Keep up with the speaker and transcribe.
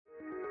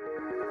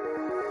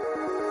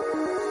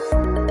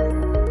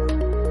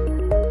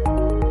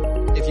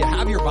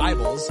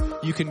Bibles,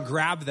 you can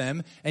grab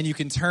them and you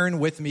can turn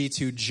with me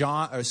to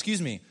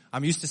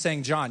I'm used to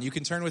saying John. You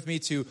can turn with me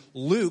to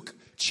Luke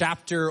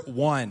chapter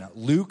 1.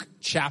 Luke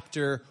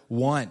chapter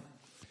 1.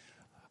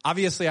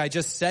 Obviously, I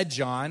just said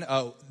John.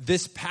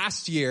 This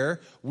past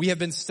year, we have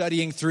been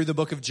studying through the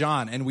book of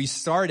John, and we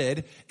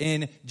started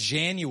in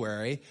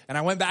January, and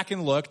I went back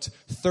and looked.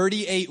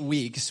 38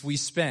 weeks we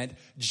spent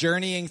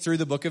journeying through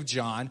the book of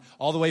John,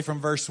 all the way from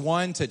verse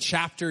 1 to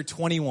chapter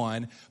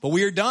 21, but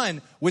we are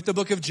done with the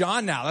book of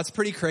John now. That's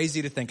pretty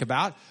crazy to think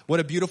about. What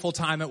a beautiful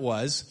time it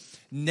was.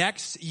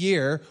 Next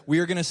year, we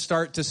are going to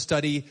start to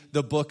study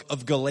the book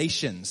of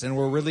Galatians, and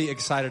we're really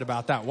excited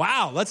about that.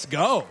 Wow, let's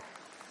go.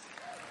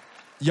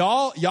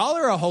 Y'all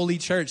are a holy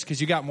church because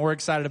you got more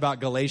excited about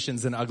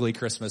Galatians than ugly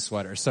Christmas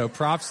sweaters. So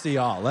props to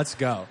y'all. Let's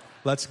go.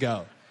 Let's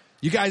go.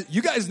 You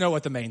guys know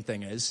what the main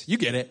thing is. You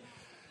get it.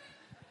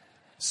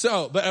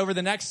 So, but over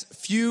the next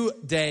few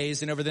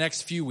days and over the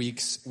next few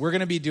weeks, we're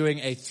going to be doing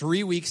a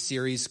 3-week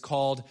series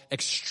called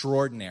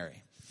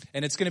Extraordinary.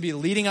 And it's going to be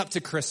leading up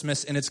to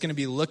Christmas, and it's going to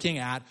be looking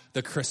at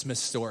the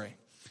Christmas story.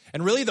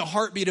 And really the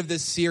heartbeat of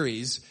this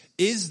series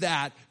is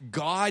that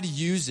God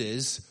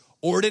uses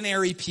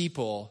ordinary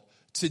people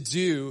to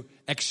do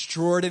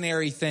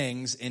extraordinary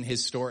things in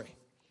his story.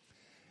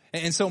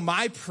 And so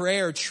my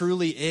prayer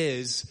truly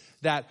is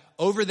that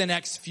over the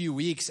next few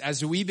weeks,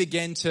 as we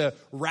begin to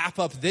wrap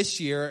up this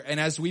year and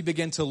as we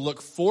begin to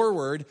look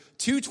forward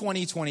to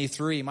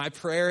 2023, my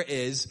prayer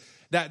is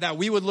that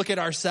we would look at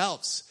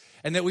ourselves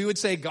and that we would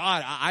say,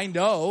 God, I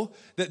know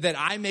that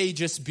I may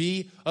just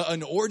be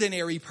an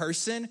ordinary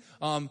person.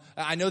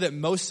 I know that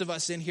most of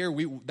us in here,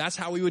 that's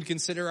how we would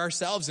consider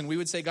ourselves. And we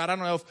would say, God, I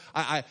don't know if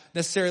I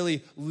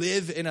necessarily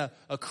live in a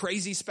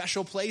crazy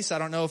special place. I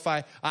don't know if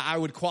I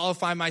would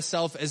qualify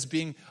myself as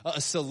being a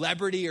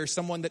celebrity or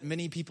someone that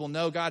many people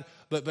know, God.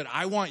 But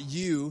I want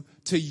you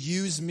to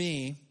use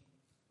me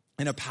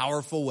in a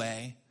powerful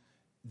way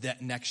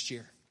that next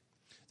year.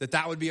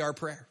 That would be our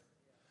prayer.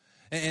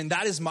 And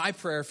that is my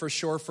prayer for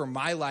sure for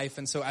my life.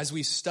 And so as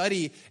we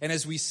study and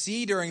as we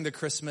see during the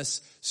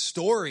Christmas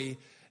story,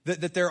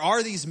 that there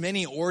are these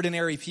many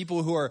ordinary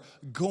people who are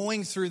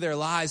going through their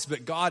lives,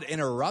 but God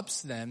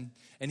interrupts them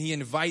and he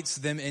invites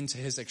them into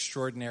his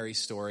extraordinary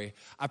story.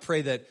 I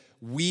pray that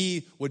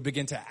we would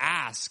begin to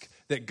ask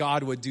that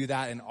God would do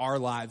that in our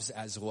lives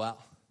as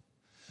well.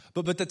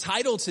 But the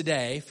title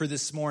today for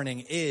this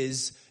morning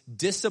is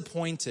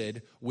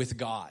Disappointed with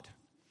God.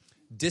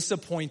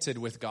 Disappointed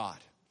with God.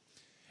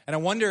 And I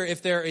wonder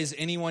if there is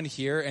anyone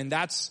here, and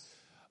that's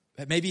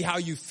maybe how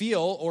you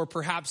feel, or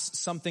perhaps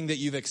something that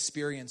you've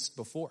experienced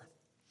before.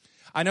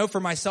 I know for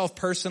myself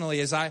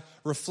personally, as I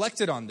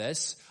reflected on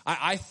this,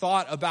 I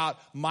thought about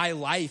my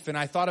life, and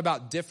I thought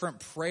about different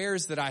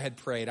prayers that I had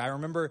prayed. I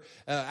remember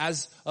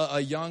as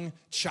a young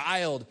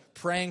child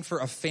praying for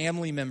a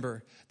family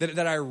member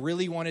that I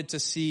really wanted to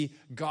see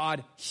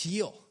God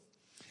heal.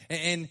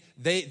 And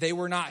they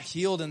were not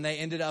healed, and they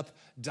ended up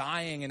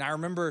dying, and I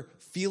remember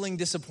feeling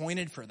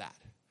disappointed for that.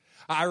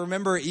 I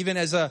remember even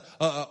as a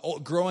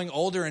growing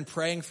older and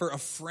praying for a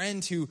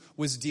friend who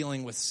was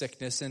dealing with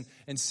sickness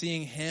and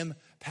seeing him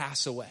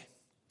pass away.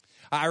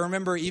 I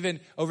remember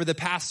even over the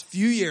past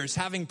few years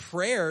having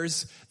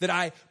prayers that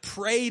I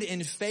prayed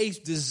in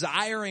faith,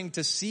 desiring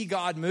to see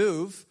God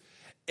move.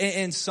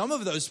 And some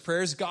of those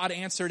prayers God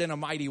answered in a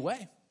mighty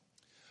way.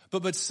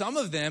 But some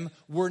of them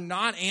were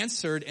not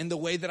answered in the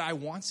way that I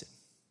wanted.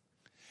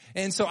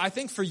 And so I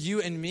think for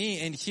you and me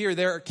and here,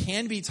 there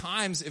can be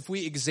times if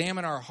we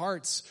examine our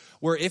hearts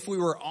where if we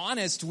were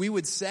honest, we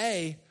would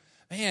say,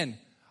 man,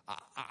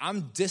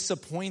 I'm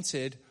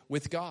disappointed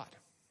with God.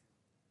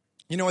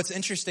 You know, what's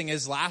interesting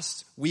is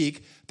last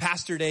week,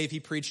 Pastor Dave,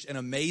 he preached an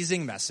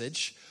amazing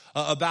message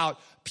about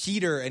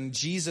Peter and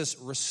Jesus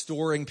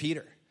restoring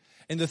Peter.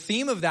 And the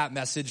theme of that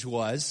message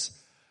was,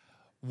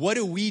 what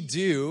do we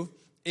do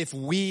if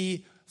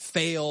we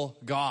fail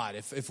God,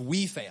 if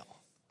we fail?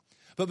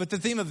 But the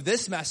theme of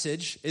this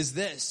message is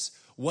this: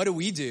 what do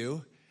we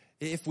do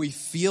if we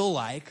feel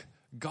like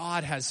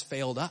God has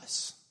failed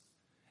us?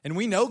 And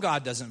we know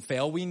God doesn't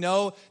fail. We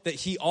know that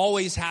he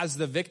always has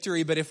the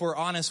victory. But if we're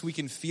honest, we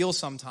can feel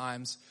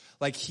sometimes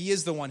like he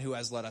is the one who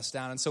has let us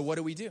down. And so what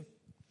do we do?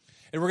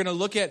 And we're going to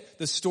look at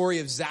the story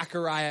of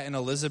Zechariah and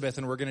Elizabeth,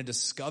 and we're going to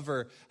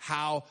discover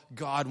how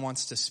God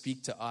wants to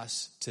speak to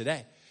us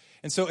today.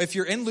 And so if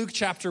you're in Luke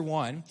chapter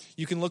 1,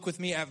 you can look with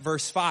me at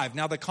verse 5.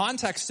 Now the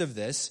context of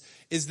this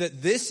is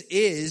that this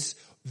is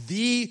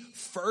the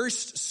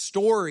first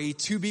story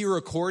to be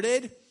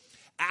recorded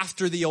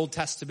after the Old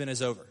Testament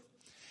is over.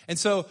 And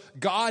so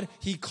God,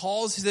 he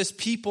calls this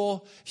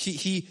people,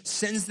 he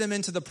sends them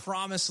into the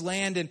promised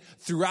land, and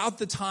throughout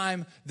the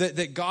time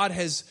that God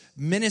has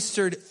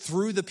ministered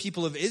through the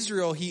people of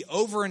Israel, he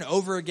over and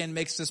over again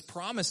makes this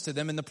promise to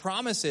them. And the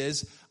promise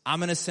is, I'm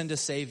going to send a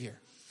Savior.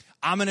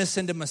 I'm going to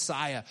send a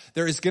Messiah.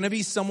 There is going to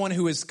be someone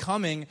who is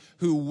coming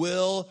who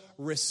will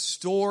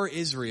restore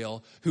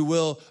Israel, who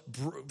will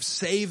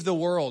save the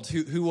world,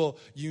 who will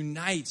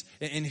unite,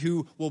 and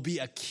who will be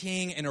a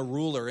king and a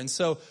ruler. And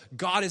so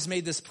God has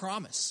made this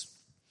promise.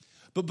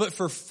 But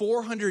for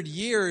 400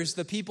 years,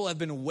 the people have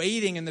been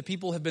waiting and the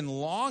people have been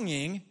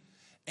longing,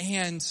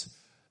 and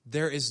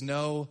there is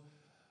no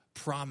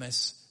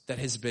promise that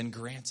has been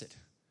granted.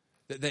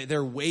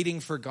 They're waiting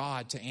for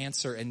God to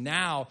answer. And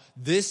now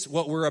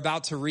what we're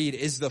about to read,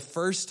 is the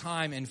first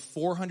time in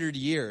 400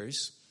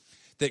 years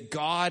that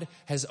God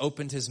has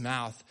opened his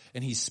mouth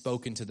and he's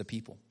spoken to the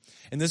people.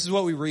 And this is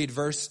what we read.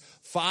 Verse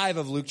 5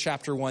 of Luke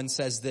chapter 1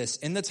 says this: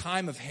 "In the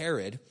time of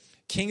Herod,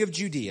 king of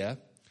Judea,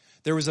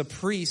 there was a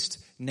priest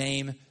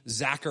named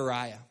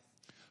Zechariah,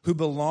 who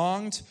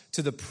belonged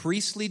to the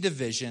priestly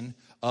division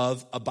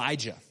of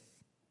Abijah.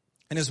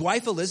 And his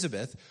wife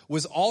Elizabeth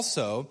was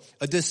also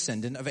a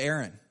descendant of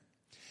Aaron.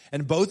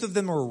 And both of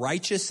them were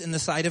righteous in the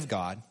sight of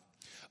God,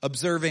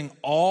 observing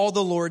all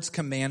the Lord's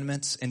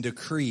commandments and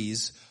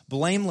decrees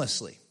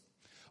blamelessly.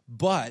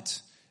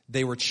 But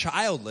they were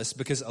childless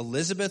because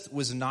Elizabeth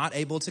was not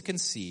able to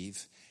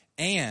conceive,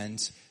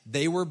 and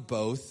they were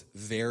both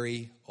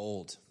very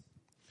old."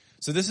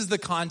 So this is the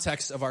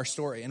context of our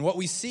story. And what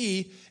we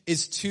see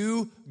is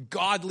two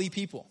godly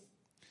people.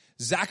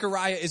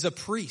 Zechariah is a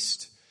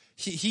priest.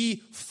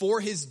 He, for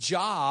his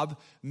job,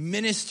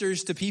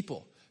 ministers to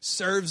people,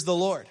 serves the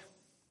Lord.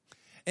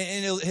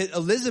 And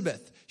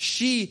Elizabeth,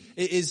 she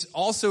is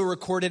also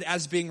recorded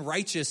as being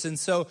righteous. And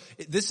so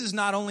this is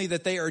not only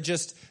that they are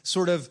just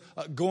sort of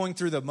going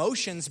through the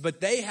motions, but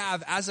they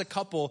have, as a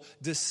couple,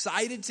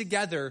 decided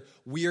together,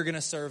 we are going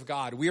to serve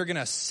God. We are going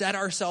to set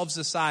ourselves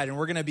aside and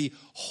we're going to be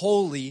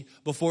holy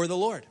before the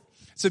Lord.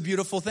 It's a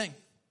beautiful thing.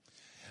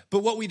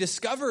 But what we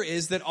discover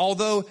is that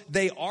although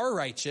they are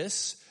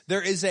righteous,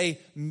 there is a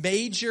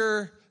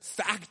major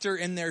factor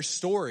in their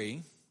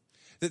story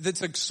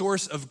that's a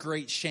source of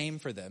great shame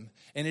for them.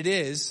 And it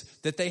is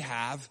that they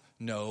have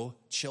no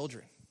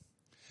children.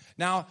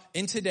 Now,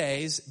 in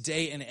today's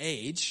day and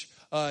age,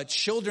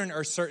 children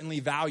are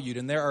certainly valued.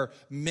 And there are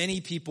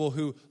many people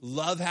who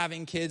love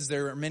having kids.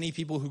 There are many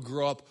people who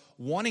grow up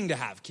wanting to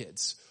have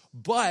kids.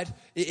 But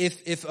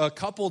if a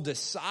couple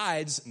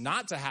decides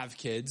not to have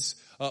kids,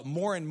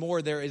 more and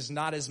more there is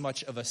not as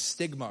much of a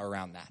stigma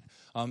around that.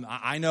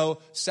 I know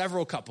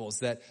several couples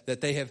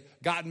that they have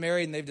gotten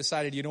married and they've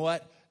decided, you know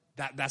what?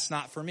 That's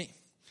not for me.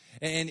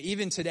 And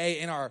even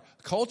today in our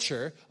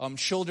culture,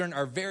 children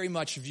are very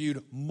much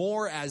viewed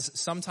more as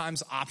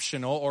sometimes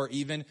optional or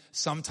even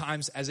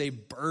sometimes as a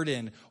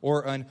burden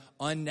or an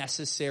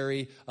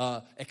unnecessary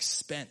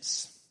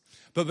expense.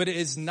 But it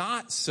is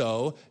not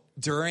so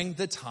during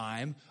the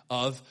time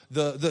of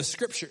the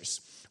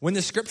scriptures. When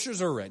the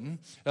scriptures are written,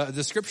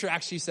 the scripture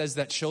actually says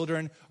that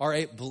children are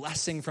a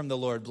blessing from the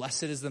Lord.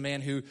 Blessed is the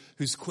man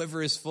whose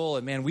quiver is full.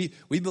 And man,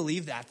 we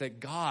believe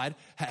that God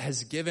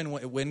has given,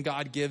 when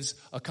God gives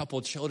a couple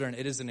children,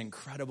 it is an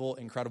incredible,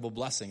 incredible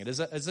blessing. It is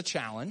a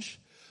challenge,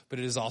 but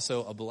it is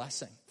also a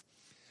blessing.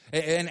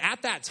 And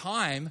at that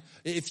time,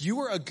 if you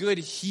were a good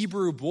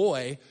Hebrew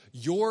boy,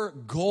 your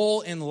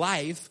goal in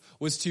life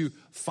was to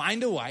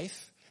find a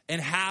wife and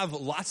have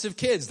lots of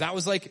kids. That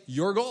was like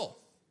your goal.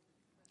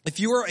 If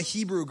you were a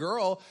Hebrew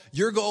girl,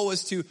 your goal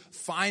was to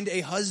find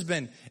a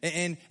husband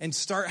and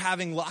start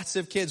having lots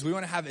of kids. We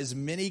want to have as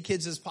many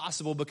kids as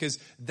possible because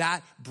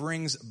that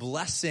brings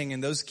blessing,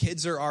 and those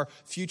kids are our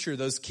future.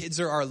 Those kids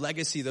are our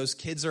legacy. Those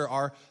kids are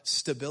our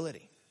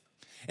stability.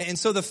 And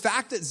so the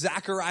fact that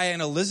Zechariah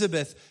and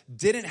Elizabeth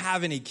didn't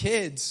have any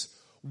kids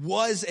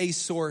was a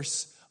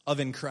source of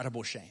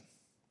incredible shame.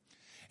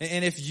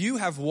 And if you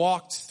have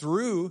walked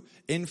through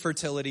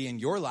infertility in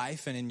your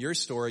life and in your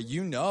story,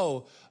 you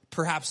know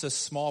perhaps a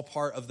small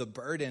part of the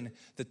burden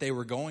that they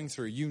were going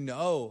through. You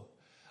know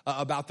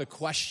about the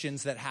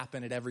questions that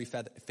happen at every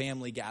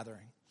family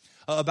gathering,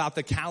 about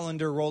the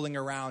calendar rolling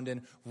around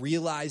and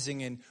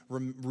realizing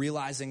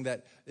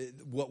that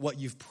what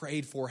you've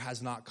prayed for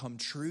has not come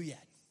true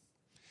yet.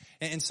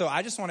 And so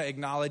I just want to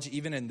acknowledge,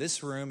 even in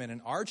this room and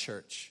in our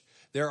church,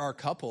 there are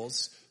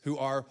couples who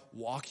are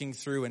walking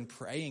through and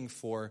praying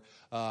for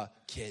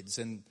kids,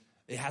 and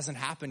it hasn't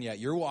happened yet.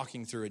 You're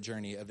walking through a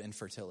journey of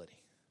infertility.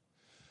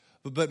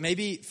 But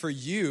maybe for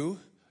you,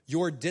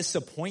 your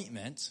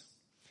disappointment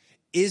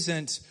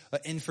isn't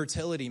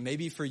infertility.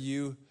 Maybe for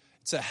you,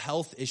 it's a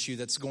health issue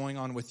that's going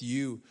on with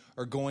you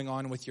or going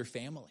on with your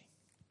family.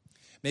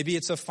 Maybe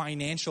it's a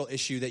financial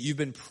issue that you've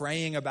been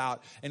praying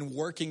about and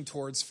working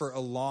towards for a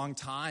long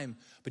time,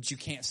 but you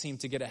can't seem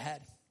to get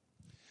ahead.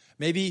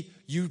 Maybe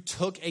you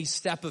took a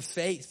step of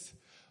faith,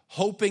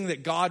 hoping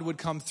that God would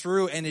come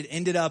through, and it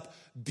ended up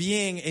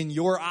being, in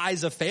your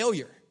eyes, a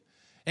failure.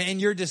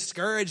 And you're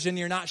discouraged and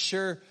you're not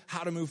sure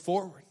how to move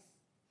forward.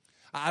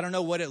 I don't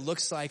know what it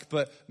looks like,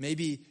 but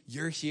maybe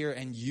you're here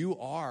and you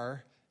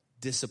are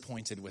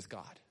disappointed with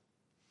God.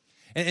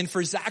 And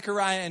for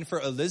Zechariah and for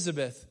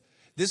Elizabeth,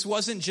 this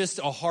wasn't just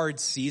a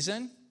hard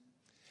season.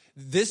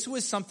 This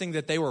was something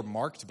that they were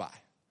marked by.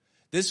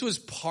 This was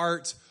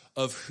part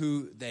of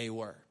who they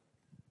were.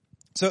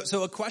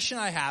 So a question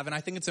I have, and I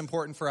think it's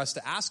important for us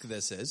to ask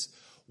this, is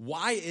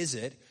why is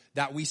it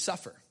that we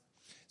suffer?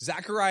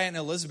 Zechariah and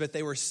Elizabeth,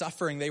 they were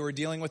suffering. They were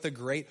dealing with a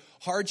great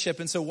hardship.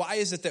 And so why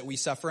is it that we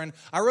suffer? And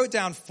I wrote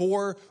down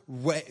four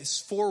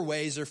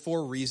ways or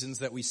four reasons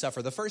that we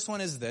suffer. The first one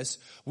is this: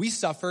 we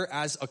suffer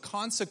as a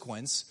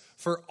consequence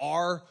for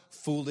our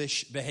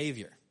foolish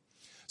behavior.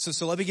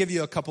 So let me give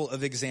you a couple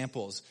of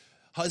examples.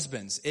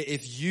 Husbands,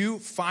 if you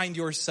find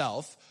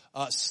yourself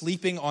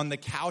sleeping on the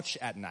couch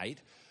at night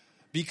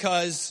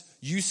because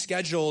you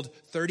scheduled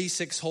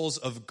 36 holes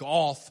of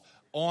golf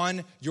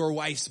on your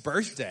wife's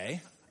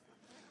birthday,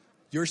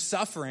 you're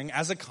suffering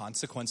as a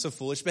consequence of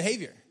foolish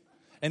behavior.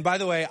 And by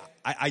the way,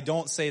 I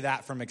don't say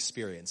that from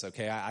experience,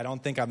 okay? I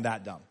don't think I'm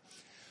that dumb.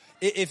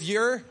 If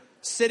you're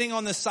sitting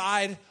on the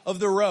side of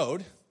the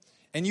road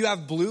and you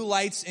have blue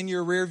lights in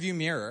your rearview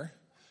mirror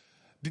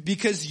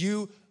because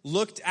you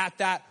looked at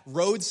that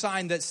road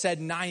sign that said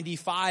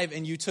 95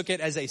 and you took it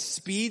as a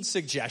speed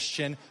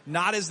suggestion,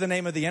 not as the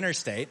name of the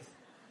interstate,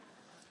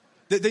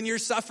 then you're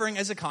suffering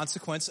as a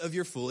consequence of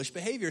your foolish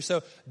behavior.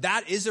 So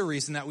that is a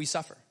reason that we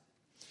suffer.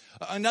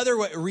 Another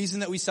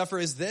reason that we suffer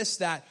is this: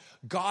 that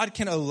God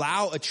can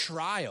allow a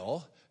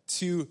trial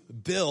to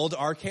build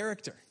our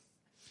character.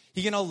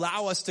 He can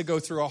allow us to go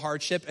through a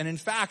hardship. And in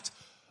fact,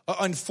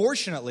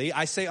 unfortunately,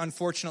 I say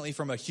unfortunately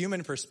from a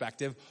human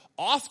perspective,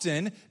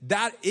 often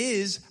that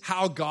is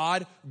how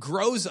God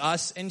grows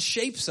us and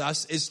shapes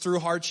us, is through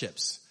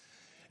hardships.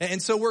 And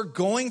so we're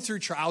going through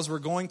trials, we're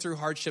going through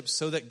hardships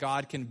so that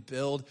God can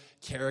build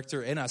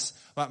character in us.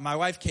 My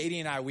wife Katie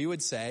and I, we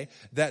would say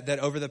that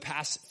over the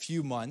past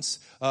few months,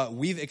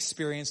 we've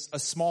experienced a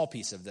small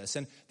piece of this.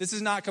 And this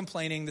is not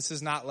complaining. This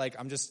is not like,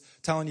 I'm just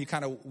telling you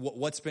kind of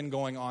what's been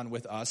going on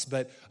with us.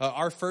 But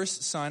our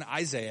first son,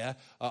 Isaiah,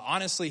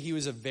 honestly, he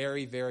was a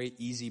very, very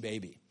easy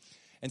baby.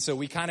 And so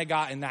we kind of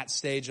got in that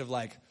stage of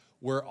like,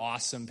 we're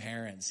awesome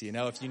parents. You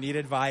know, if you need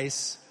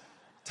advice,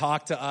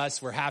 talk to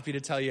us. We're happy to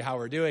tell you how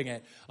we're doing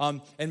it.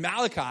 And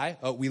Malachi,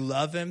 we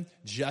love him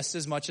just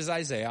as much as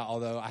Isaiah,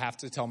 although I have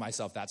to tell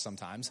myself that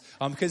sometimes,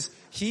 because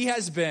he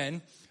has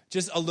been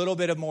just a little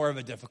bit more of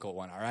a difficult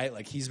one, all right?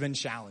 Like, he's been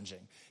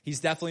challenging. He's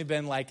definitely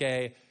been like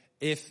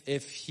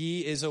if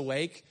he is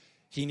awake,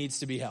 he needs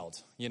to be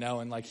held, you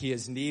know, and like he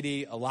is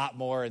needy a lot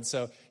more. And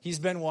so he's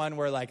been one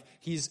where like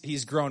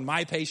he's grown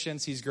my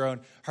patience, he's grown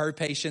her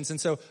patience.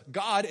 And so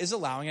God is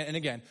allowing it. And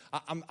again,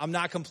 I'm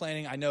not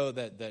complaining. I know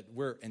that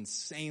we're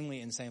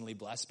insanely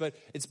blessed, but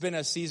it's been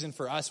a season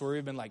for us where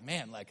we've been like,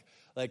 man,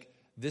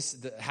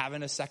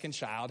 having a second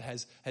child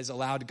has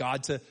allowed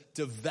God to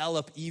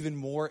develop even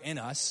more in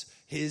us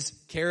his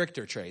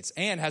character traits,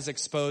 and has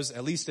exposed,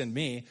 at least in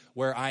me,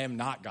 where I am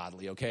not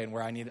godly, okay, and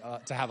where I need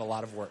to have a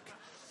lot of work.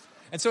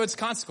 And so it's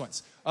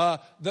consequence.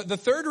 The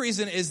third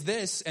reason is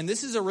this, and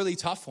this is a really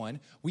tough one.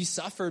 We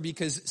suffer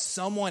because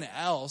someone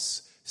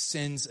else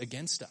sins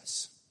against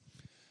us.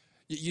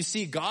 You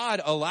see,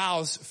 God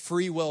allows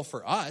free will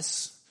for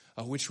us,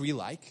 which we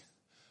like,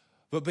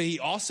 but he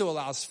also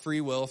allows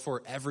free will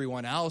for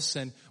everyone else.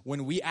 And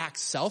when we act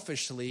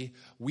selfishly,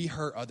 we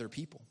hurt other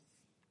people.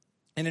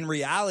 And in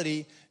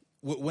reality,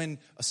 when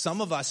some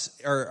of us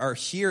are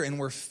here and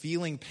we're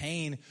feeling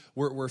pain,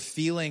 we're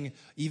feeling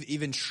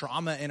even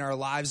trauma in our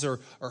lives or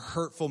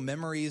hurtful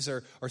memories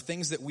or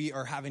things that we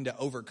are having to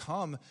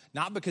overcome,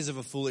 not because of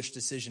a foolish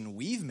decision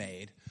we've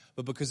made,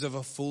 but because of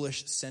a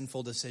foolish,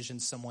 sinful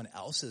decision someone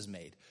else has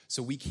made.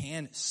 So we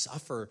can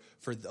suffer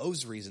for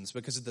those reasons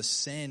because of the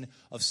sin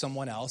of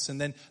someone else. And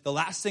then the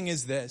last thing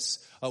is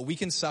this: we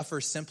can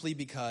suffer simply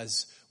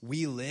because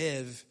we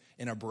live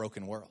in a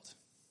broken world.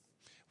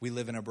 We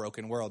live in a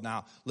broken world.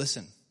 Now,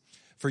 listen,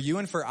 for you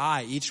and for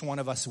I, each one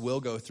of us will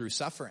go through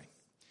suffering.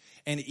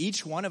 And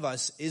each one of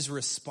us is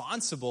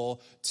responsible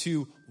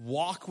to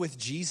walk with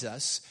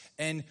Jesus.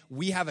 And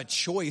we have a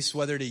choice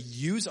whether to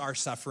use our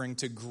suffering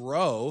to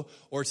grow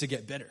or to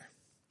get bitter.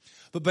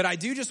 But I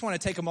do just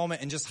want to take a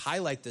moment and just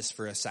highlight this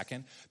for a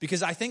second,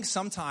 because I think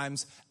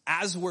sometimes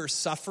as we're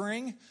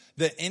suffering,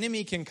 the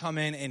enemy can come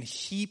in and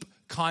heap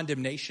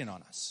condemnation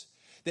on us.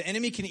 The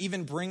enemy can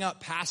even bring up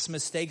past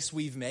mistakes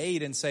we've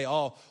made and say,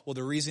 oh, well,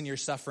 the reason you're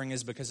suffering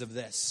is because of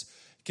this.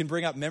 It can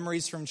bring up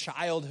memories from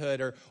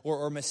childhood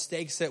or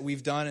mistakes that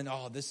we've done, and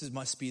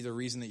must be the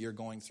reason that you're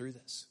going through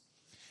this.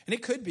 And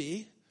it could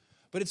be,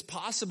 but it's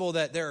possible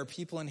that there are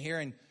people in here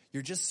and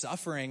you're just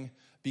suffering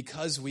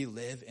because we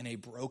live in a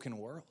broken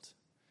world.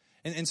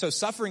 And so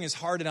suffering is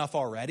hard enough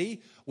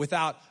already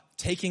without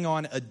taking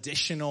on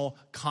additional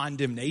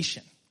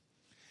condemnation.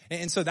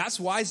 And so that's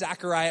why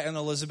Zechariah and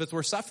Elizabeth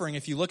were suffering.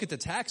 If you look at the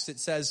text, it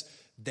says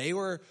they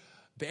were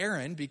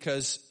barren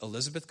because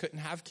Elizabeth couldn't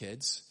have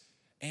kids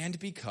and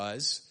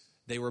because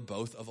they were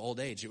both of old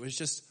age. It was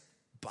just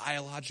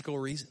biological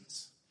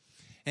reasons.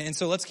 And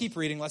so let's keep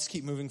reading. Let's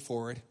keep moving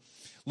forward.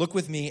 Look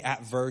with me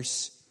at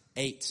verse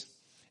 8.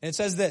 And it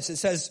says this. It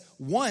says,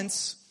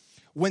 once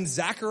when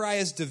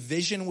Zechariah's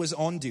division was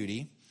on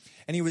duty,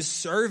 and he was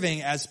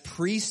serving as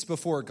priest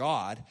before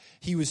God,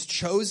 he was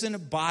chosen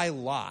by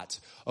lot,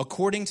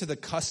 according to the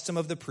custom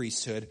of the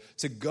priesthood,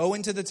 to go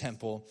into the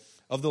temple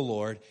of the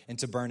Lord and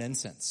to burn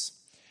incense.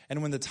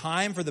 And when the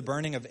time for the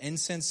burning of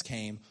incense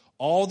came,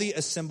 all the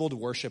assembled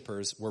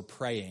worshipers were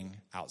praying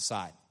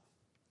outside.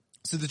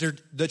 So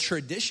the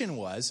tradition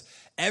was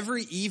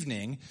every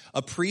evening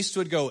a priest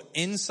would go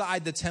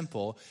inside the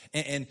temple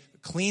and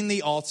clean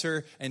the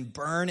altar and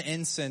burn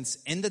incense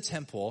in the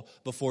temple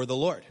before the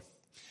Lord.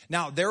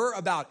 Now, there were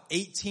about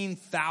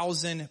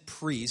 18,000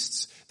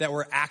 priests that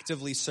were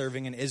actively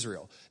serving in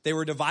Israel. They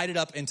were divided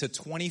up into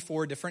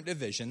 24 different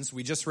divisions.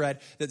 We just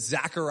read that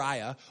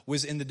Zechariah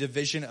was in the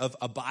division of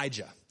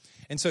Abijah.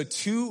 And so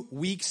 2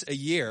 weeks a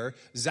year,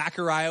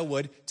 Zechariah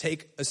would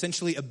take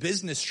essentially a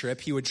business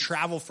trip. He would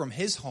travel from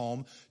his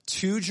home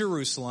to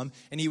Jerusalem,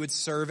 and he would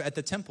serve at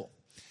the temple.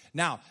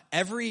 Now,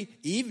 every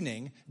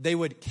evening, they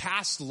would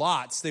cast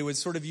lots. They would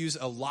sort of use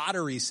a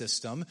lottery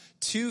system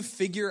to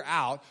figure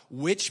out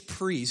which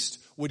priest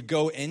would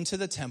go into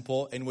the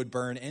temple and would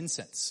burn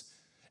incense.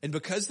 And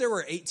because there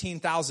were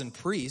 18,000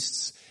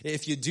 priests,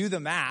 if you do the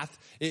math,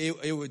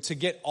 it would, to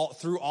get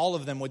through all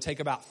of them would take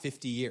about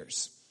 50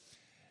 years.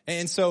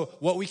 And so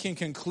what we can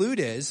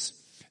conclude is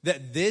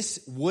that this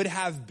would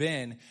have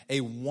been a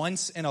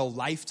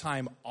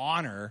once-in-a-lifetime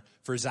honor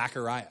for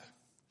Zechariah.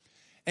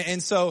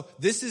 And so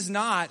this is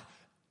not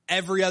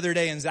every other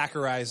day in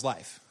Zechariah's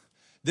life.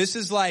 This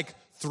is like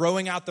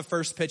throwing out the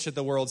first pitch at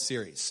the World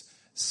Series,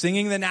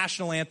 singing the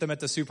national anthem at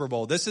the Super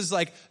Bowl. This is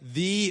like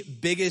the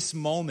biggest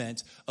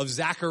moment of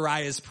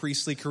Zechariah's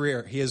priestly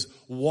career. He is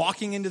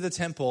walking into the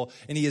temple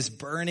and he is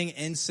burning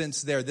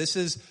incense there. This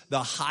is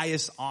the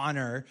highest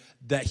honor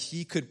that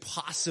he could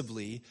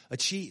possibly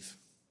achieve.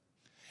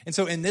 And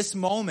so in this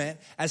moment,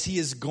 as he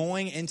is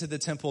going into the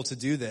temple to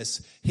do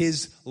this,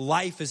 his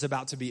life is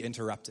about to be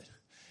interrupted.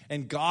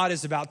 And God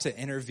is about to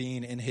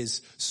intervene in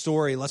his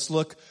story. Let's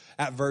look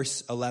at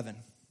verse 11.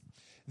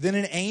 Then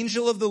an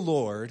angel of the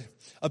Lord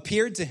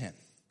appeared to him,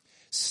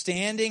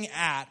 standing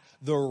at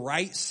the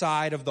right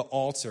side of the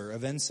altar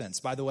of incense.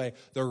 By the way,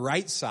 the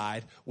right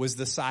side was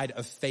the side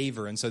of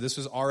favor. And so this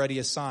was already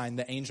a sign.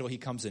 The angel, he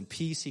comes in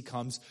peace. He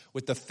comes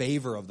with the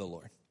favor of the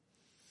Lord.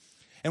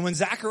 And when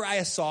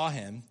Zechariah saw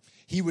him,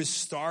 he was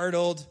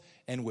startled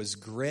and was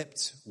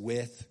gripped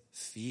with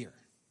fear.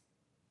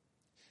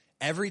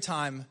 Every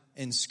time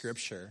in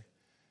Scripture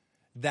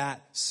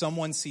that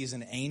someone sees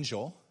an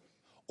angel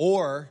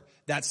or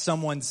that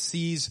someone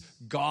sees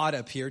God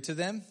appear to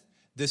them,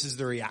 this is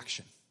the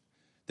reaction.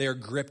 They are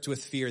gripped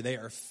with fear. They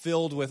are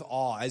filled with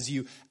awe. As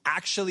you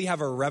actually have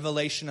a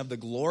revelation of the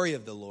glory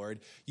of the Lord,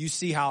 you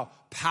see how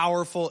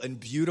powerful and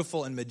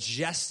beautiful and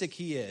majestic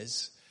he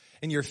is.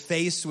 And you're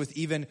faced with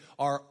even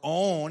our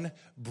own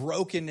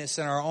brokenness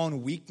and our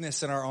own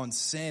weakness and our own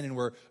sin, and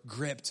we're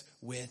gripped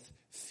with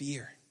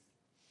fear.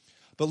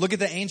 But look at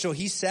the angel.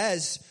 He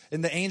says,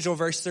 and the angel,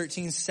 verse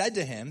 13, said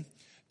to him,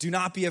 "Do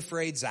not be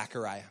afraid,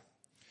 Zechariah.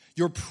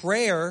 Your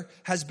prayer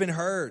has been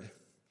heard.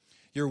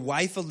 Your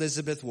wife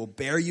Elizabeth will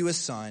bear you a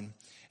son,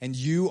 and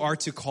you are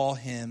to call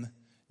him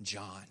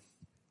John."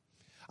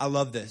 I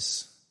love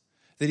this.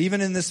 That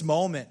even in this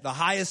moment, the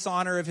highest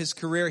honor of his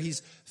career,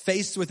 he's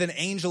faced with an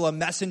angel, a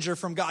messenger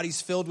from God.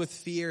 He's filled with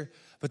fear,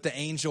 but the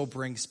angel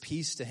brings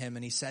peace to him,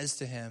 and he says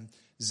to him,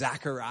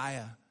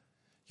 "Zechariah,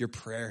 your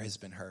prayer has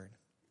been heard."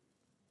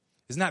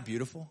 Isn't that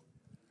beautiful?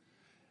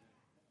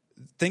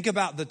 Think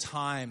about the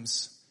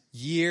times,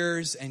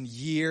 years and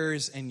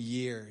years and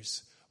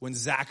years, when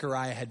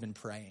Zechariah had been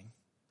praying.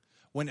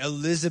 When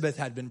Elizabeth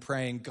had been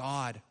praying,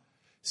 "God,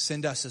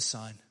 send us a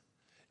son.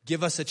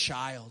 Give us a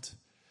child.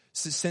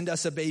 Send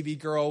us a baby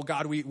girl.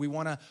 God, we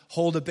want to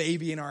hold a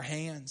baby in our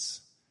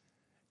hands."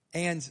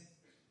 And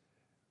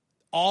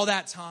all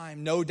that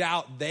time, no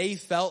doubt, they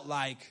felt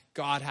like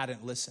God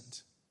hadn't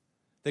listened,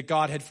 that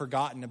God had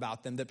forgotten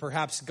about them, that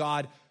perhaps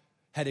God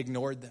had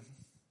ignored them.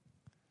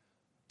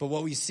 But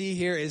what we see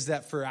here is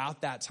that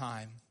throughout that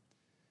time,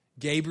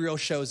 Gabriel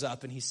shows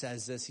up and he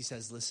says this. He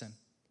says, "Listen,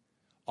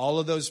 all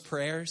of those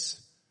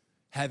prayers,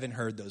 heaven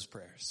heard those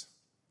prayers.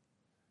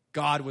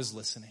 God was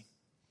listening."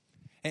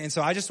 And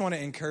so I just want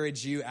to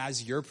encourage you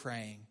as you're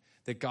praying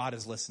that God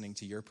is listening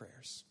to your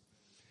prayers.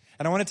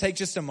 And I want to take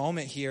just a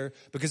moment here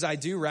because I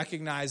do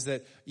recognize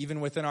that even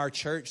within our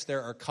church,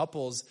 there are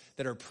couples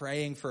that are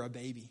praying for a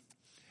baby,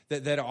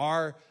 that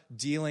are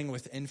dealing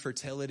with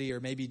infertility or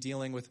maybe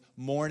dealing with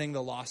mourning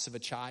the loss of a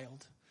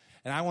child.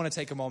 And I want to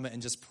take a moment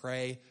and just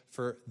pray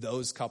for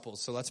those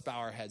couples. So let's bow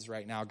our heads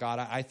right now. God,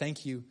 I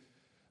thank you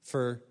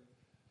for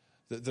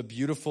the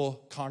beautiful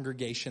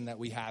congregation that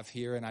we have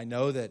here. And I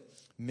know that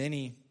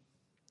many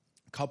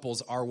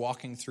couples are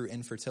walking through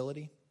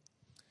infertility.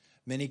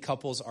 Many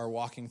couples are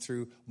walking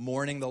through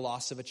mourning the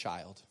loss of a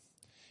child.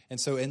 And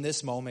so in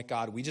this moment,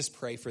 God, we just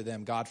pray for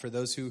them. God, for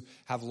those who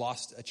have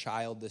lost a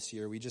child this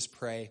year, we just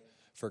pray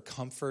for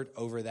comfort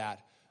over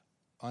that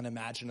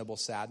unimaginable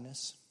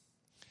sadness.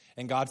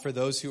 And God, for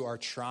those who are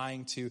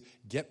trying to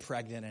get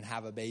pregnant and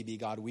have a baby,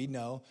 God, we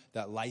know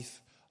that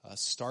life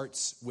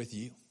starts with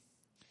you.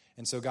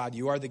 And so, God,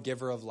 you are the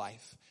giver of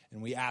life.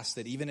 And we ask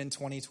that even in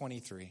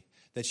 2023,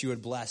 that you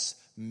would bless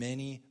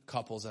many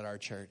couples at our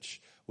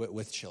church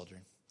with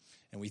children.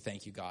 And we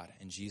thank you, God.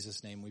 In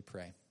Jesus' name we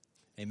pray.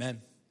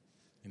 Amen.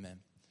 Amen.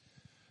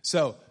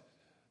 So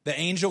the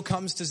angel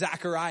comes to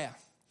Zechariah,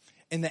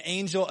 and the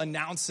angel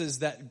announces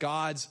that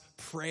God's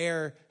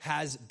prayer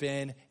has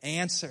been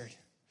answered,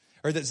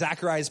 or that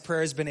Zechariah's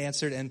prayer has been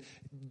answered. And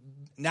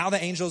now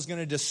the angel is going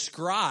to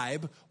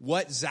describe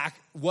what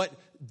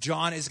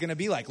John is going to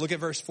be like. Look at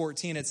verse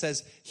 14. It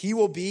says, he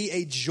will be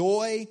a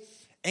joy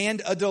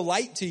and a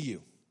delight to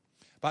you.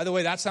 By the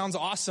way, that sounds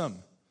awesome.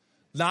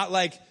 Not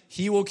like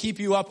he will keep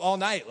you up all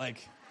night.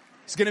 Like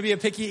he's going to be a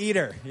picky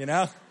eater, you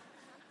know?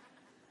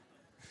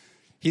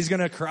 He's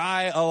going to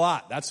cry a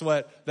lot. That's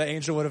what the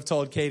angel would have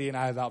told Katie and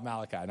I about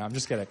Malachi. No, I'm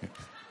just kidding.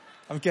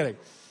 I'm kidding.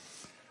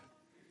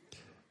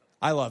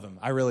 I love him.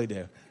 I really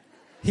do.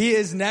 He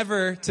is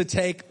never to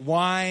take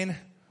wine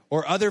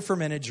or other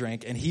fermented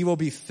drink, and he will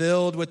be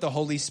filled with the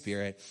Holy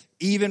Spirit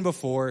even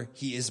before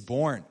he is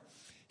born.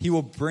 He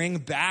will bring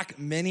back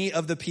many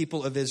of the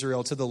people of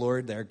Israel to the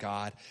Lord their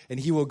God, and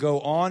he will go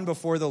on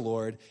before the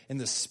Lord in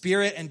the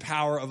spirit and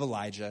power of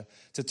Elijah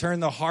to turn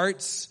the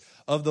hearts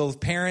of the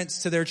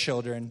parents to their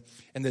children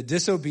and the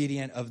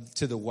disobedient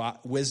to the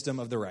wisdom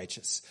of the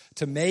righteous,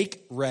 to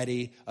make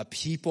ready a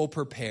people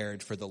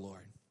prepared for the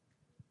Lord.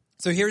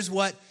 So here's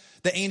what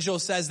the angel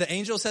says. The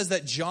angel says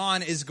that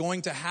John is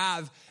going to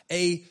have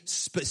a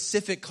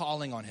specific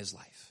calling on his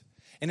life.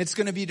 And it's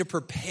going to be to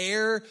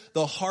prepare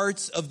the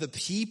hearts of the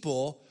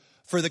people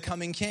for the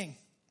coming king.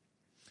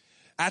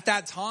 At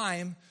that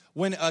time,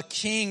 when a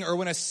king or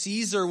when a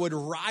Caesar would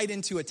ride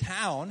into a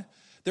town,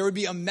 there would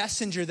be a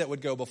messenger that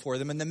would go before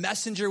them. And the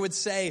messenger would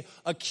say,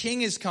 a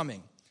king is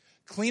coming.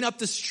 Clean up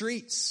the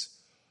streets.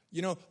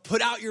 You know,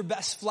 put out your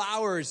best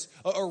flowers.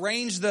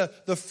 Arrange the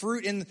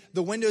fruit in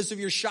the windows of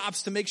your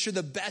shops to make sure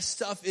the best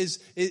stuff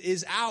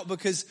is out,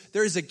 because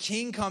there is a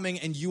king coming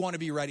and you want to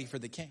be ready for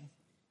the king.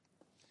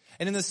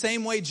 And in the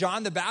same way,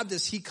 John the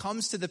Baptist, he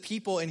comes to the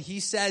people and he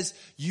says,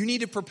 you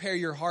need to prepare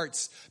your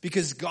hearts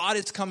because God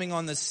is coming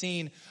on the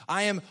scene.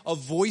 I am a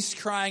voice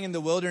crying in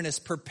the wilderness,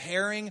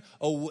 preparing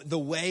the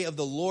way of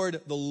the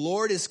Lord. The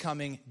Lord is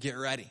coming. Get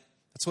ready.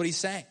 That's what he's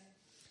saying.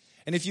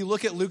 And if you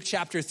look at Luke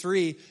chapter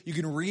 3, you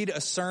can read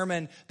a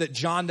sermon that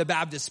John the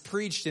Baptist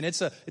preached. And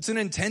it's an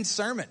intense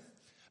sermon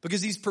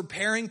because he's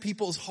preparing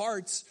people's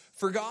hearts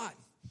for God.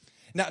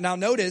 Now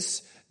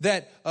notice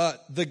that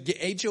the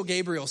angel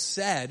Gabriel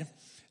said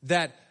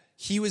that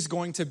he was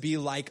going to be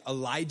like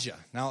Elijah.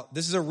 Now,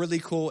 this is a really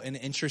cool and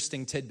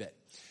interesting tidbit.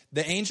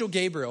 The angel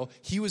Gabriel,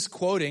 he was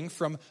quoting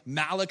from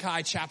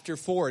Malachi chapter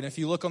 4. And if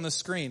you look on the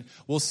screen,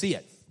 we'll see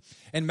it.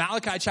 In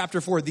Malachi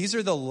chapter 4, these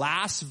are the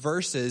last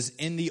verses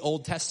in the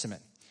Old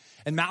Testament.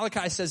 And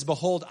Malachi says,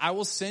 behold, I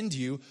will send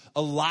you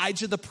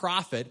Elijah the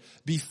prophet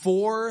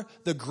before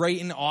the great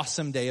and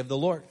awesome day of the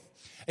Lord.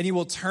 And he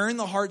will turn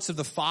the hearts of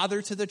the father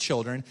to the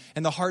children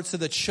and the hearts of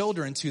the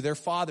children to their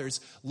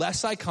fathers,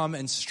 lest I come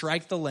and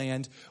strike the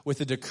land with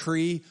a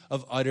decree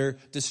of utter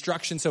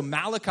destruction. So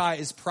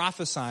Malachi is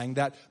prophesying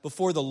that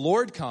before the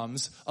Lord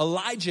comes,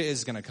 Elijah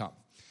is going to come.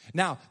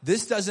 Now,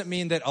 this doesn't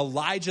mean that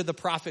Elijah the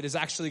prophet is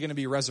actually going to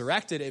be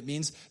resurrected. It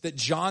means that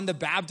John the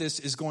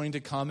Baptist is going to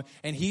come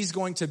and he's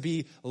going to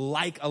be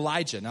like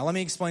Elijah. Now, let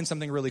me explain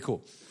something really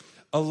cool.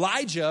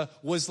 Elijah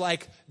was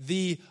like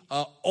the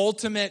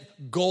ultimate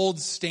gold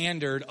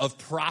standard of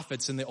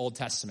prophets in the Old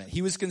Testament.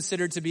 He was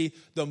considered to be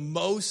the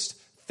most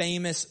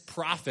famous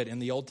prophet in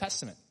the Old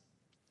Testament.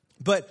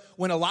 But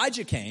when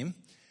Elijah came,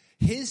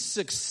 his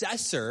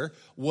successor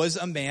was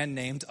a man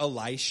named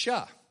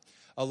Elisha.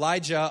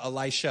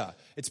 Elisha.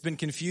 It's been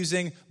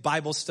confusing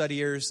Bible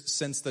studiers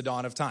since the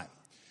dawn of time.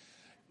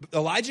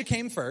 Elijah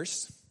came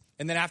first,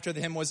 and then after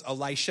him was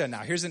Elisha. Now,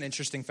 here's an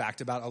interesting fact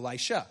about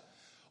Elisha.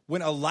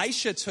 When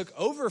Elisha took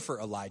over for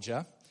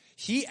Elijah,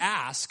 he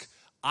asked,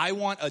 I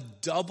want a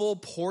double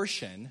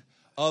portion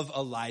of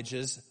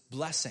Elijah's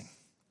blessing.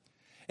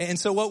 And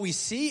so what we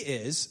see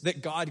is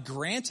that God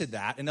granted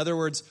that. In other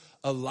words,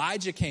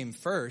 Elijah came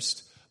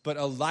first, but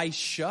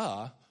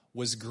Elisha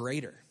was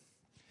greater.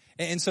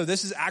 And so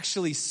this is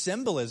actually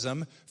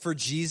symbolism for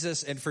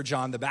Jesus and for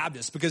John the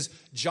Baptist, because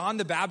John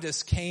the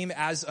Baptist came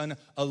as an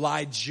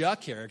Elijah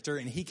character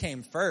and he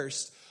came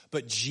first,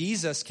 but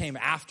Jesus came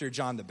after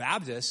John the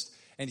Baptist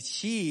and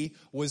he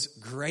was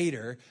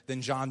greater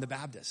than John the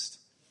Baptist.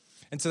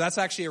 And so that's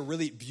actually a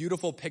really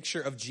beautiful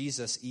picture of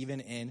Jesus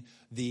even in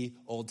the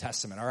Old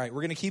Testament. All right,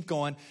 we're going to keep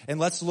going and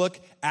let's look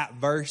at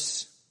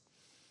verse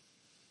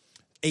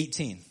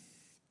 18.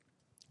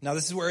 Now,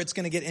 this is where it's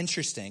going to get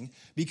interesting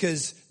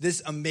because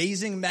this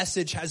amazing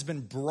message has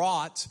been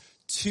brought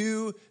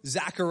to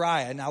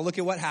Zechariah. Now, look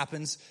at what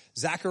happens.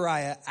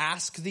 Zechariah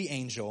asked the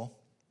angel,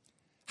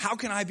 how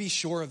can I be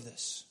sure of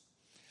this?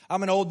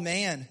 I'm an old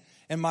man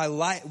and my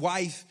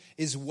wife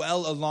is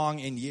well along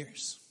in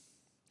years.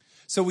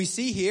 So we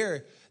see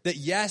here that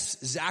yes,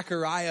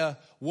 Zechariah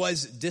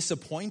was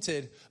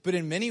disappointed, but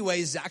in many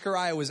ways,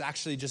 Zechariah was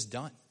actually just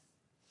done.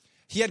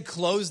 He had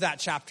closed that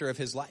chapter of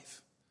his life.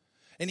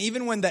 And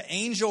even when the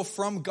angel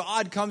from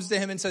God comes to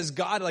him and says,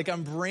 God, like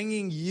I'm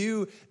bringing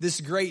you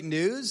this great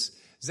news,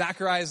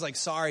 Zechariah is like,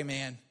 sorry,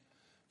 man,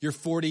 you're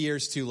 40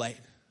 years too late.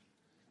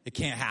 It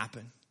can't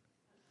happen.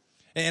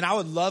 And I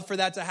would love for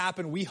that to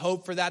happen. We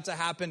hope for that to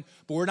happen,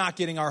 but we're not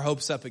getting our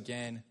hopes up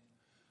again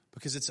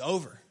because it's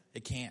over.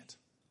 It can't.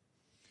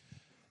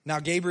 Now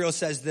Gabriel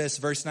says this,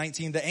 verse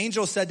 19, the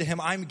angel said to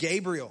him, I'm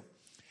Gabriel.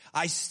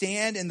 I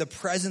stand in the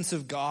presence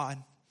of God,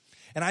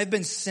 and I've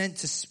been sent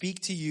to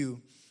speak to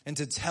you and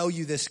to tell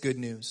you this good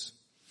news.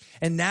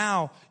 And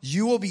now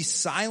you will be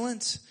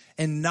silent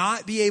and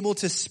not be able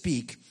to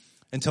speak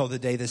until the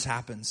day this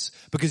happens,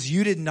 because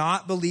you did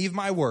not believe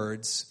my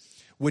words,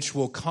 which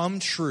will come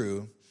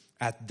true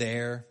at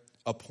their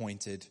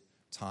appointed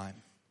time.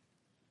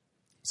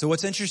 So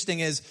what's interesting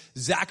is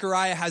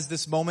Zechariah has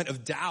this moment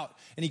of doubt,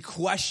 and he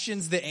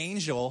questions the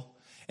angel,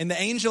 and the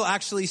angel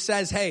actually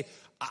says, hey,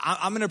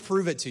 I'm going to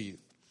prove it to you.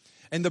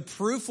 And the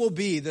proof will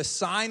be, the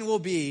sign will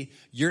be,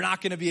 you're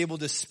not going to be able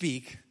to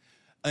speak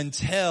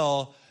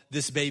until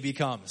this baby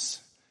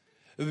comes.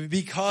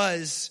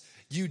 Because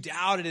you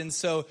doubted, and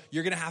so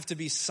you're going to have to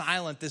be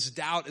silent. This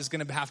doubt is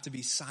going to have to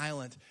be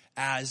silent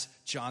as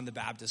John the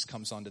Baptist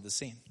comes onto the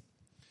scene.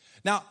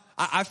 Now,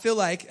 I feel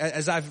like,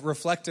 as I've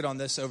reflected on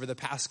this over the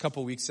past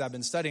couple weeks I've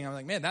been studying, I'm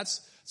like, man,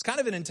 it's kind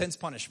of an intense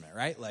punishment,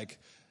 right? Like,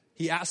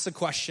 he asks a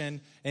question,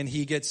 and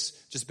he gets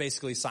just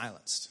basically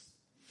silenced.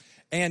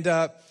 And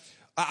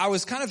I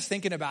was kind of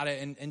thinking about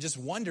it and just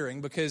wondering,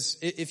 because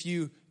if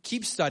you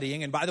keep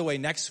studying, and by the way,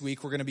 next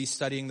week we're going to be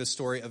studying the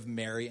story of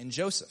Mary and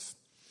Joseph.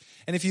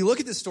 And if you look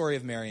at the story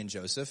of Mary and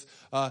Joseph,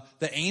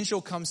 the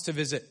angel comes to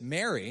visit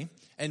Mary,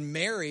 and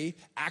Mary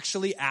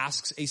actually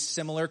asks a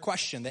similar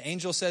question. The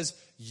angel says,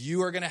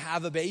 you are going to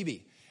have a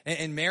baby.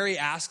 And Mary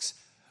asks,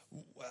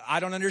 I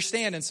don't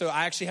understand. And so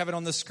I actually have it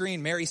on the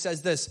screen. Mary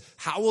says this,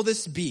 how will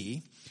this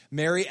be?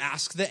 Mary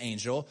asked the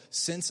angel,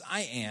 since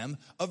I am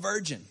a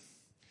virgin.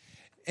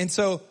 And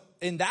so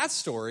in that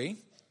story,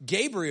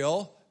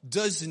 Gabriel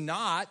does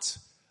not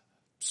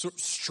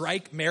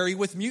strike Mary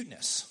with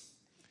muteness.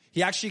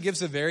 He actually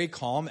gives a very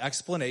calm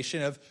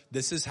explanation of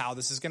this is how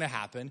this is going to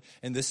happen,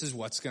 and this is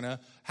what's going to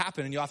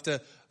happen. And you'll have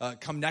to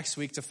come next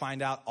week to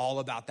find out all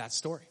about that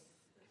story.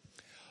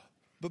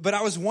 But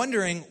I was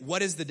wondering,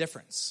 what is the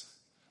difference?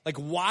 Like,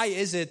 why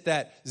is it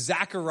that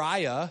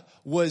Zechariah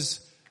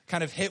was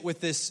kind of hit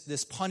with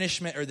this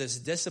punishment or this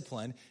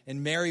discipline,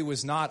 and Mary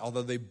was not,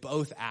 although they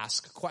both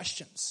ask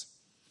questions?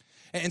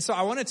 And so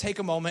I want to take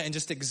a moment and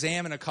just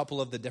examine a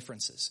couple of the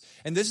differences.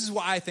 And this is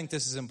why I think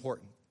this is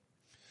important.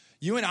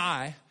 You and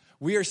I,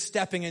 we are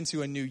stepping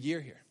into a new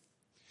year here.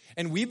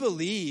 And we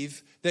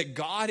believe that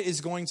God is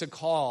going to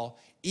call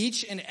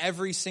each and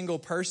every single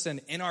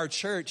person in our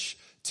church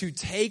to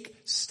take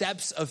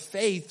steps of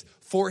faith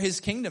for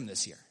his kingdom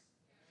this year.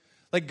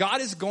 Like,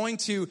 God is going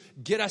to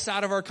get us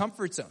out of our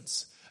comfort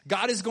zones.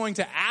 God is going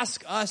to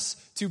ask us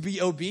to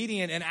be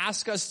obedient and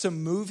ask us to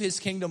move his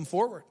kingdom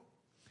forward.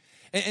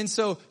 And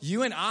so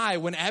you and I,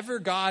 whenever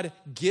God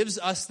gives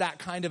us that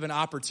kind of an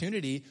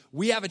opportunity,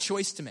 we have a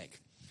choice to make.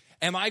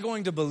 Am I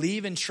going to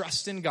believe and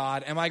trust in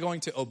God? Am I going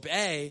to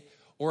obey?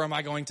 Or am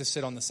I going to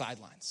sit on the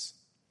sidelines?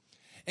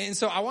 And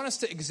so I want us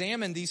to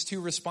examine these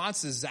two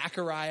responses,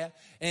 Zechariah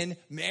and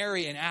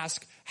Mary, and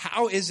ask,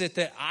 how is it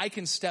that I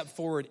can step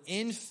forward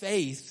in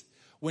faith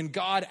when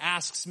God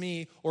asks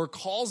me or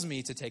calls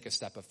me to take a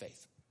step of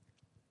faith?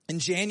 In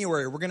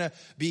January, we're going to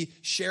be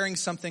sharing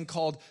something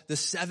called the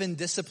 7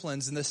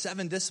 disciplines. And the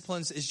 7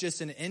 disciplines is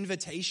just an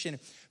invitation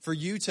for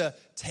you to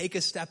take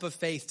a step of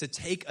faith, to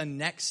take a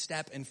next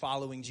step in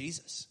following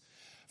Jesus.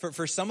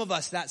 For some of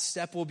us, that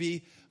step will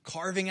be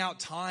carving out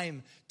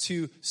time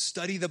to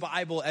study the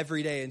Bible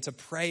every day and to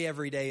pray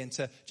every day and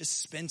to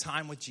just spend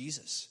time with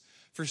Jesus.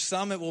 For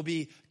some, it will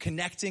be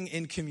connecting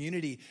in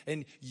community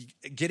and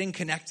getting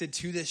connected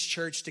to this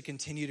church to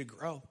continue to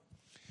grow.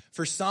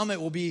 For some, it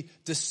will be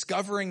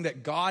discovering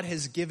that God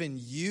has given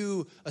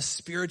you a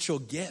spiritual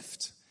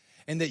gift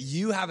and that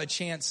you have a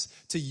chance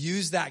to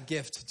use that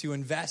gift to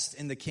invest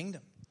in the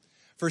kingdom.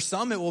 For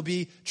some, it will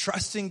be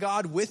trusting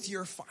God with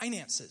your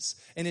finances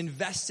and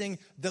investing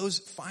those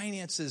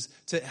finances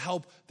to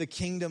help the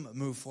kingdom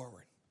move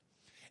forward.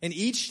 And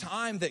each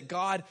time that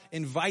God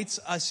invites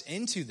us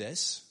into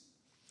this,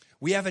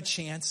 we have a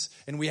chance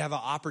and we have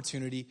an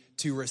opportunity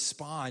to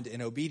respond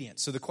in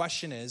obedience. So the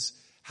question is,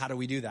 how do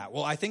we do that?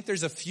 Well, I think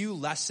there's a few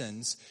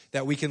lessons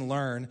that we can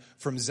learn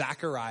from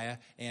Zechariah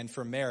and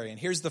from Mary. And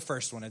here's the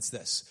first one. It's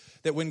this,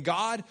 that when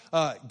God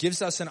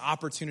gives us an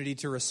opportunity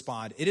to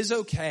respond, it is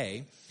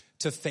okay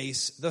to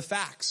face the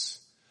facts,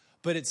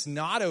 but it's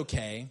not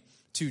okay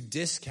to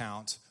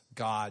discount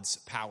God's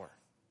power.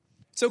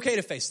 It's okay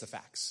to face the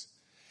facts.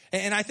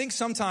 And I think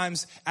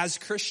sometimes as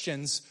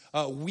Christians,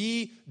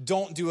 we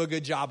don't do a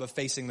good job of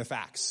facing the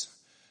facts.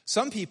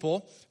 Some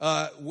people,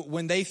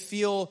 when they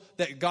feel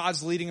that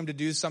God's leading them to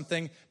do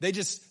something, they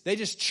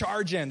just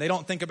charge in. They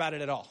don't think about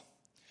it at all.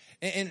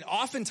 And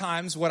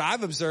oftentimes what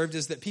I've observed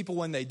is that people,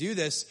 when they do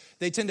this,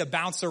 they tend to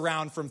bounce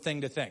around from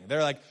thing to thing.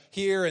 They're like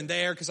here and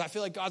there because I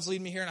feel like God's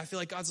leading me here and I feel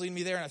like God's leading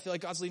me there and I feel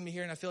like God's leading me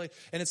here and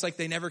and it's like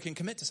they never can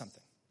commit to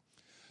something.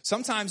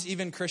 Sometimes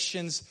even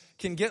Christians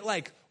can get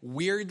like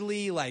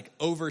weirdly like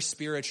over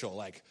spiritual.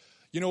 Like,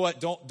 you know what?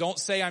 Don't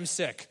say I'm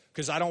sick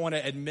because I don't want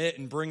to admit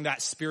and bring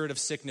that spirit of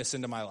sickness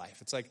into my life.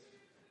 It's like,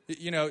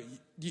 you know,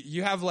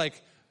 you have like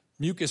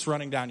mucus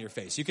running down your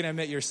face. You can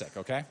admit you're sick,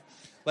 okay?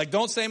 Like,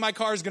 don't say my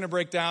car is going to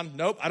break down.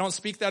 Nope, I don't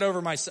speak that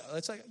over myself.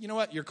 It's like, you know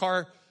what? Your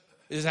car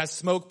has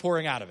smoke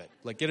pouring out of it.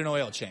 Like, get an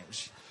oil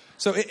change.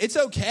 So it's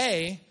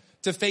okay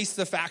to face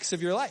the facts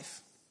of your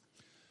life.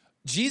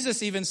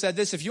 Jesus even said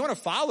this, if you want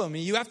to follow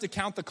me, you have to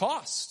count the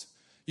cost.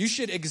 You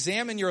should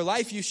examine your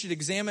life. You should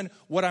examine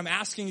what I'm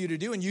asking you to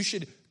do, and you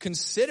should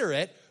consider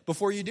it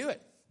before you do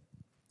it.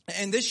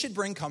 And this should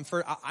bring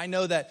comfort. I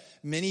know that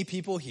many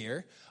people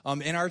here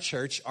in our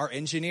church are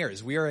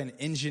engineers. We are an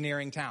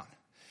engineering town.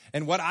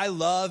 And what I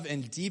love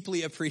and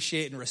deeply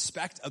appreciate and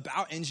respect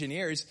about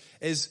engineers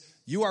is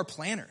you are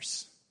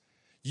planners.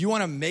 You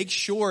want to make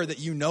sure that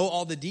you know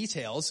all the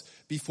details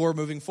before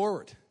moving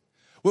forward,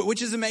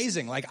 which is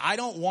amazing. Like, I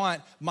don't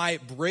want my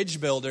bridge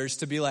builders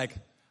to be like,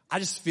 I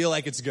just feel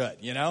like it's good,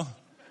 you know?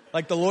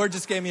 Like, the Lord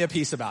just gave me a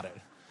peace about it.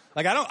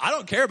 Like, I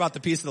don't care about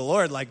the peace of the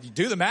Lord. Like,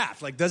 do the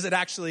math. Like,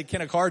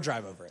 can a car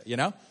drive over it, you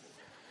know?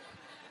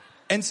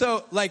 And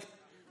so, like,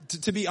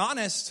 to be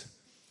honest,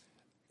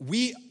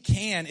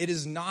 it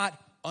is not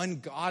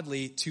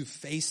ungodly to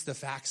face the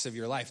facts of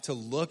your life, to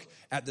look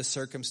at the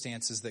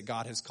circumstances that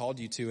God has called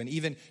you to. And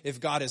even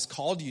if God has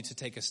called you to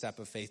take a step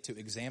of faith, to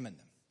examine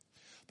them.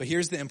 But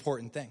here's the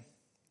important thing.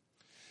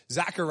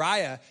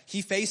 Zechariah,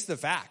 he faced the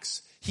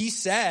facts. He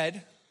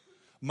said,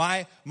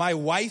 my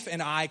wife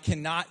and I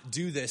cannot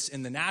do this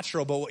in the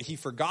natural, but what he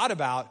forgot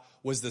about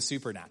was the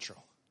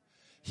supernatural.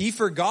 He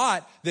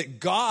forgot that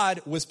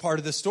God was part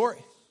of the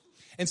story.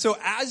 And so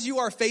as you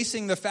are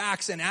facing the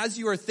facts and as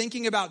you are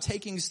thinking about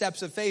taking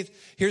steps of faith,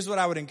 here's what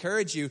I would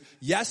encourage you.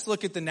 Yes,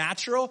 look at the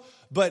natural,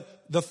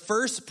 but the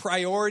first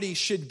priority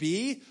should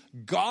be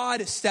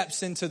God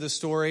steps into the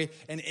story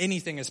and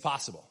anything is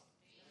possible.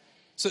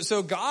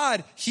 So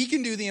God, he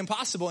can do the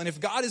impossible. And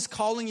if God is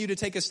calling you to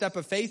take a step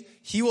of faith,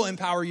 he will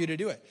empower you to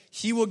do it.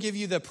 He will give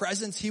you the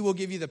presence. He will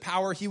give you the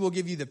power. He will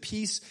give you the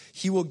peace.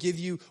 He will give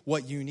you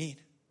what you need.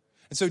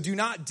 And so do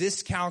not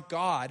discount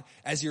God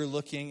as you're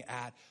looking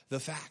at the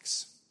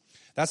facts.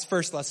 That's the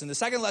first lesson. The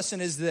second lesson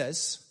is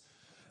this,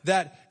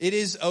 that it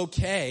is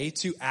okay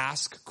to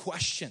ask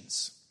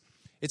questions.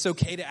 It's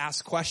okay to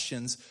ask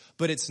questions,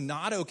 but it's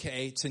not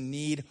okay to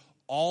need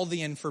all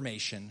the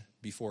information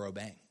before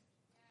obeying.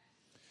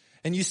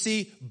 And you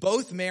see,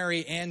 both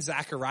Mary and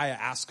Zechariah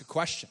ask a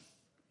question.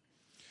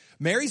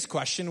 Mary's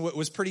question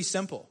was pretty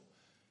simple.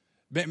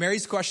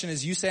 Mary's question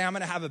is, you say I'm going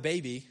to have a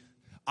baby.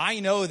 I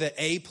know that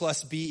A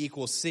plus B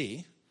equals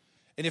C.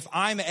 And if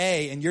I'm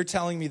A and you're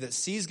telling me that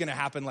C is going to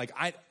happen,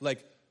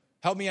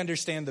 help me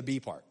understand the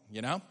B part,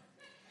 you know?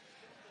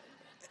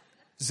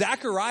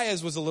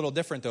 Zechariah's was a little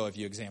different, though, if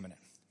you examine it.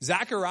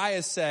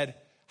 Zechariah said,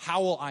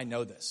 how will I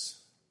know this?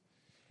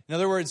 In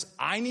other words,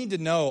 I need to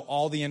know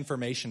all the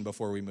information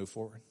before we move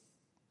forward.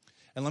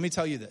 And let me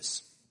tell you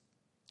this.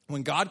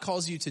 When God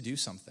calls you to do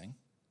something,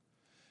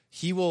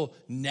 he will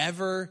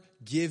never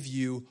give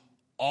you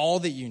all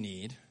that you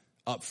need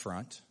up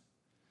front,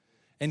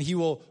 and he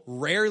will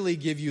rarely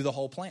give you the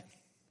whole plan.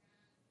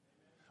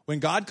 When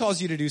God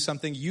calls you to do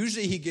something,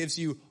 usually he gives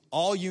you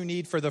all you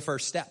need for the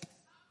first step.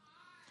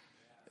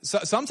 So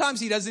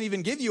sometimes he doesn't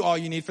even give you all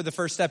you need for the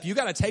first step. You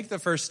got to take the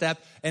first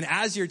step, and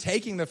as you're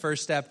taking the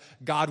first step,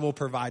 God will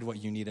provide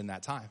what you need in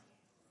that time.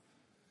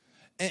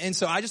 And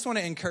so I just want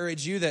to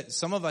encourage you that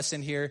some of us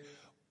in here,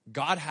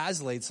 God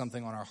has laid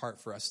something on our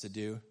heart for us to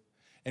do,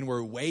 and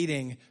we're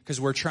waiting because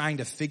we're trying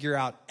to figure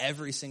out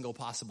every single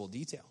possible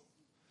detail.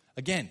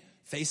 Again,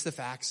 face the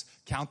facts,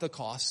 count the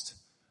cost,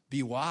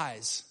 be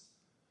wise.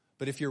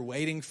 But if you're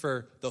waiting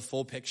for the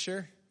full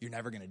picture, you're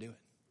never going to do it.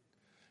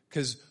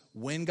 Because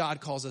when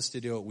God calls us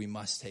to do it, we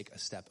must take a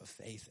step of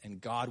faith,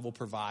 and God will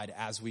provide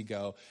as we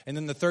go. And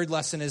then the third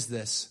lesson is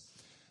this.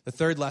 The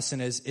third lesson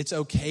is it's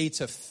okay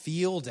to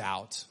feel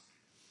doubt,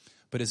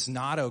 but it's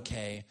not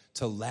okay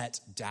to let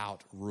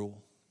doubt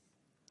rule.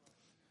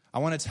 I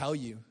want to tell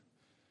you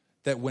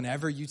that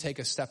whenever you take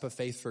a step of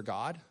faith for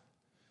God,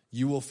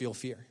 you will feel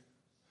fear.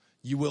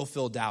 You will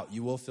feel doubt.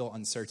 You will feel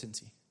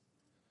uncertainty.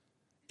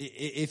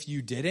 If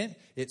you didn't,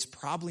 it's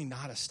probably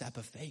not a step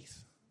of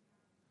faith.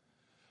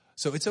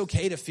 So it's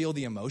okay to feel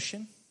the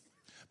emotion,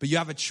 but you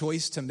have a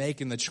choice to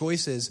make, and the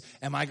choice is,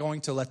 am I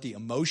going to let the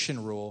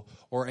emotion rule,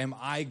 or am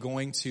I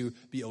going to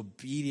be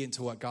obedient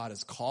to what God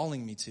is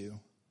calling me to,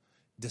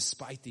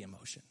 despite the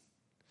emotion?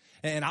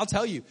 And I'll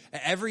tell you,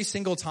 every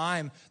single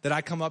time that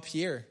I come up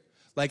here,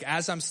 like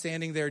as I'm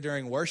standing there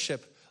during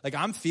worship, like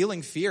I'm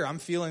feeling fear, I'm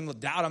feeling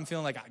doubt, I'm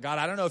feeling like, God,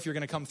 I don't know if you're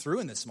going to come through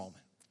in this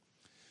moment.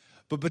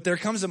 But there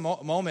comes a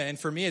moment, and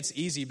for me it's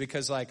easy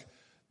because like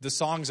the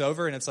song's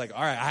over and it's like,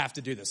 all right, I have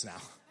to do this now.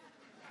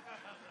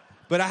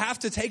 But I have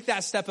to take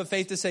that step of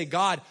faith to say,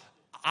 God,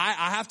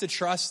 I have to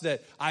trust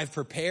that I've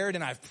prepared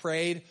and I've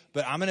prayed,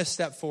 but I'm going to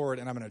step forward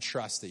and I'm going to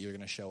trust that you're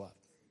going to show up.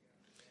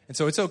 And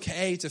so it's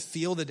okay to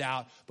feel the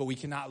doubt, but we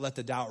cannot let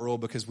the doubt rule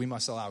because we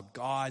must allow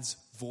God's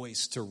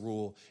voice to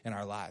rule in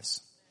our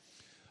lives.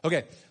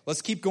 Okay,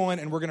 let's keep going,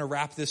 and we're going to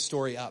wrap this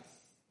story up.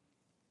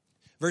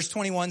 Verse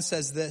 21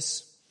 says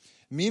this.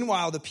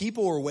 Meanwhile, the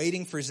people were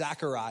waiting for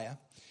Zechariah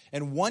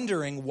and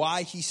wondering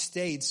why he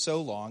stayed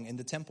so long in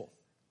the temple.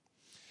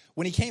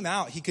 When he came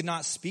out, he could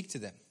not speak to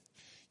them.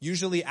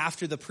 Usually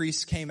after the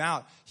priest came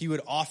out, he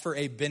would offer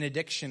a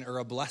benediction or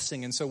a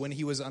blessing. And so when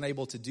he was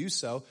unable to do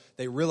so,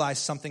 they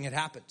realized something had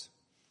happened.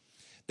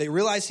 They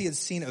realized he had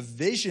seen a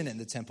vision in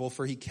the temple,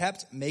 for he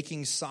kept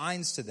making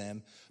signs to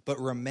them, but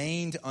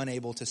remained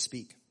unable to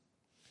speak.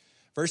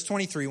 Verse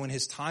 23, when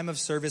his time of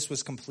service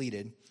was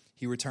completed,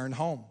 he returned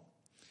home.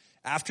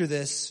 After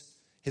this,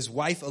 his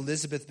wife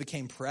Elizabeth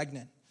became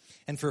pregnant,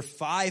 and for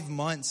 5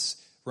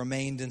 months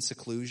remained in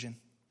seclusion.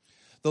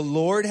 The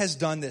Lord has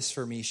done this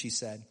for me, she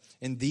said.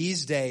 In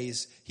these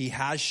days, he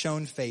has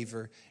shown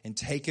favor and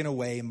taken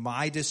away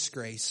my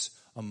disgrace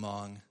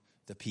among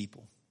the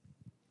people.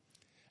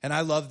 And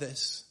I love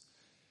this.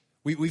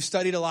 We've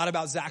studied a lot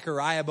about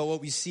Zechariah, but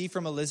what we see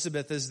from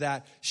Elizabeth is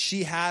that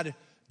she had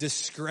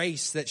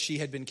disgrace that she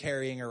had been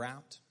carrying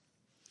around.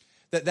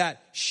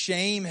 That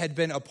shame had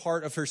been a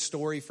part of her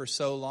story for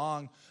so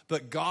long.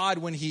 But God,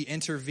 when he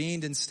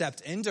intervened and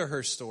stepped into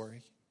her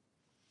story,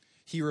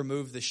 he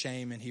removed the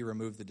shame and he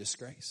removed the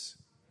disgrace.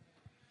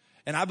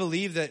 And I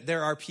believe that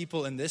there are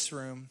people in this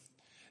room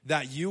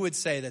that you would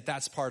say that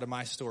that's part of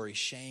my story,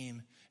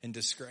 shame and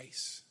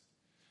disgrace.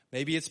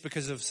 Maybe it's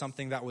because of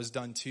something that was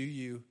done to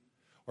you,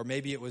 or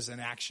maybe it was an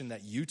action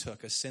that you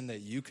took, a sin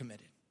that you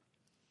committed.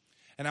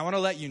 And I want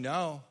to let you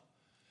know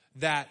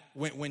that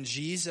when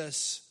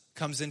Jesus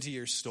comes into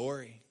your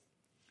story,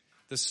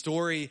 the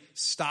story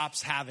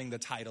stops having the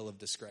title of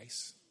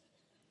disgrace.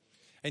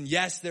 And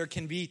yes, there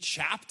can be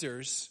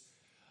chapters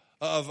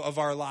of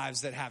our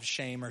lives that have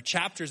shame, or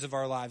chapters of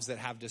our lives that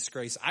have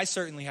disgrace. I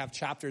certainly have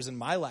chapters in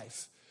my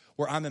life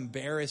where I'm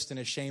embarrassed and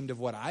ashamed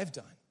of what I've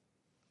done.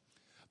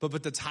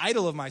 But the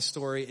title of my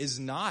story is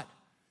not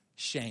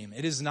shame.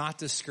 It is not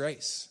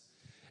disgrace.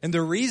 And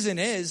the reason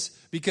is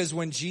because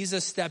when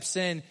Jesus steps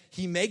in,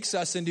 he makes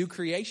us a new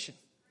creation.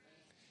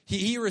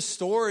 He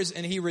restores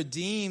and he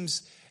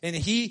redeems, and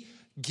he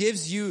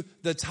gives you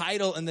the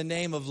title and the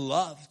name of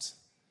loved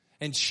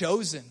and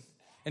chosen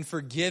and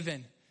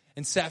forgiven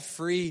and set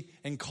free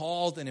and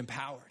called and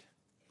empowered.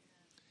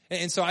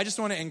 And so I just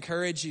want to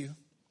encourage you,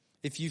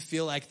 if you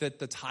feel like that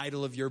the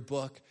title of your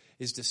book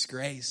is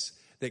disgrace,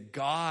 that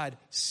God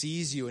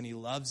sees you and he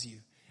loves you.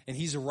 And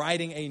he's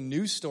writing a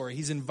new story.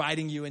 He's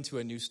inviting you into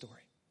a new story.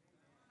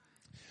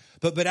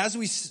 But as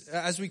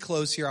we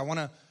close here, I want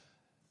to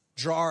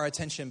draw our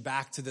attention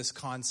back to this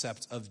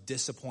concept of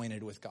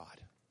disappointed with God.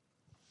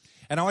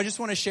 And I just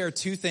want to share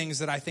 2 things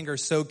that I think are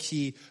so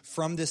key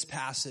from this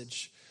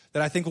passage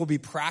that I think will be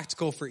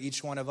practical for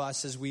each one of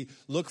us as we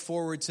look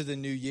forward to the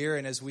new year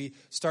and as we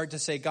start to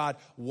say, God,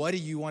 what do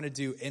you want to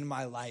do in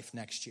my life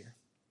next year?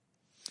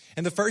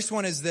 And the first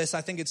one is this, I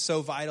think it's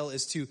so vital,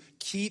 is to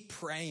keep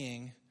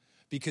praying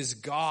because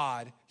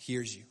God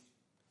hears you.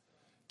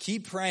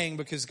 Keep praying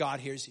because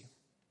God hears you.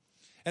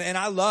 And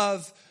I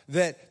love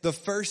that the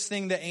first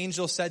thing the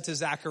angel said to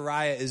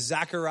Zechariah is,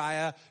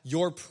 Zechariah,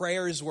 your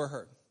prayers were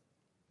heard.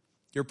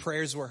 Your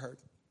prayers were heard.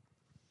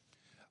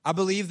 I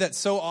believe that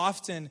so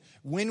often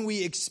when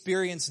we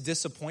experience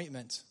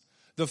disappointment,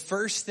 the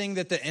first thing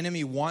that the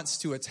enemy wants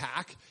to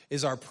attack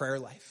is our prayer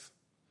life.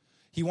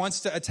 He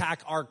wants to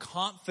attack our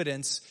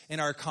confidence in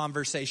our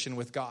conversation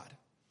with God.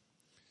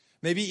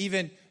 Maybe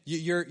even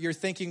you're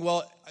thinking,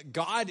 well,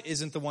 God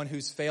isn't the one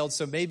who's failed,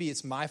 so maybe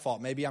it's my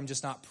fault. Maybe I'm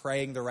just not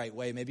praying the right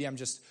way. Maybe I'm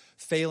just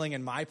failing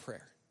in my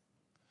prayer.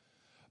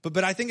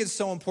 But I think it's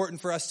so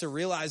important for us to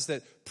realize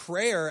that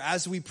prayer,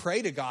 as we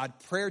pray to God,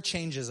 prayer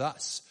changes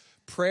us.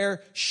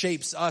 Prayer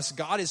shapes us.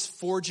 God is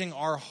forging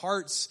our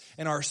hearts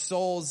and our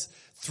souls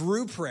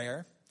through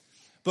prayer.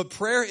 But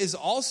prayer is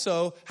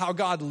also how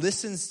God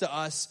listens to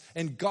us,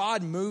 and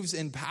God moves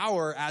in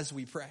power as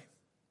we pray.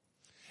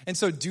 And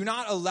so do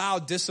not allow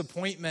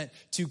disappointment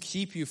to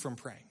keep you from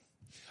praying.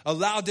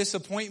 Allow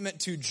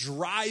disappointment to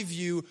drive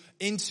you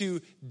into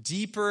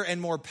deeper and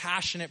more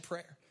passionate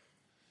prayer.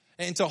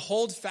 And to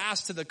hold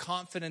fast to the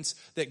confidence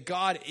that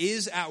God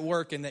is at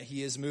work and that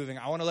he is moving.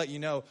 I want to let you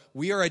know,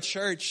 we are a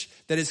church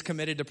that is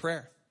committed to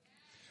prayer.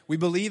 We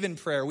believe in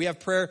prayer. We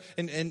have prayer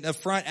in the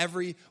front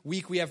every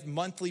week. We have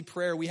monthly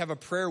prayer. We have a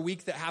prayer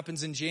week that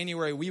happens in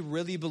January. We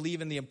really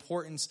believe in the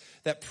importance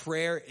that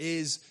prayer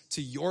is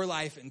to your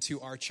life and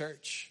to our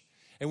church.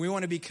 And we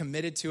want to be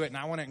committed to it. And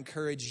I want to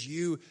encourage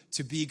you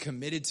to be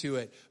committed to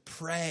it.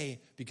 Pray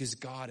because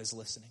God is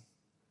listening.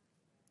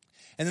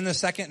 And then the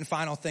second and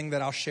final thing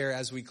that I'll share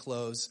as we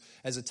close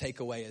as a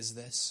takeaway is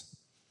this.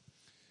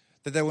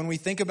 That when we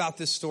think about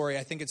this story,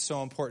 I think it's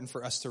so important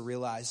for us to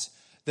realize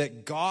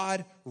that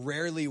God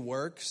rarely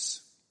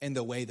works in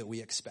the way that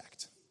we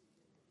expect.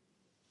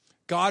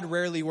 God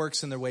rarely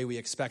works in the way we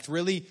expect.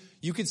 Really,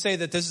 you could say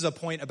that this is a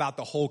point about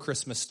the whole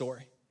Christmas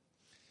story.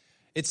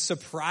 It's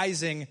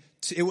surprising.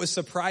 It was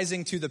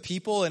surprising to the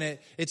people, and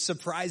it's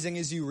surprising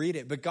as you read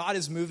it. But God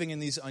is moving in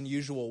these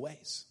unusual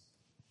ways.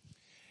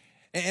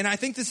 And I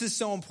think this is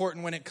so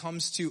important when it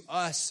comes to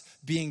us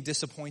being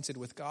disappointed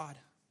with God.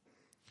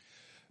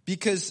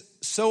 Because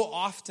so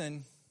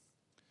often,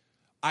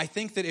 I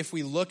think that if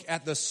we look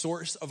at the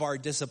source of our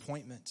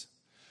disappointment,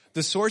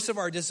 The source of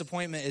our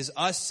disappointment is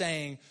us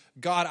saying,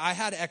 God, I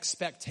had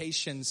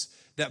expectations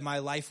that my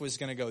life was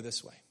going to go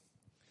this way.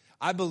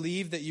 I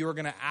believed that you were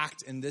going to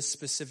act in this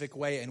specific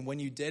way, and when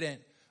you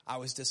didn't, I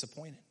was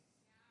disappointed.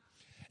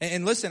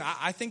 And listen,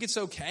 I think it's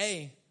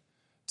okay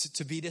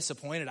to be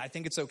disappointed. I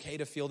think it's okay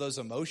to feel those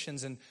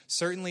emotions. And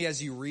certainly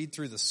as you read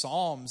through the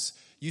Psalms,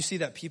 you see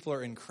that people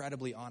are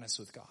incredibly honest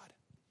with God.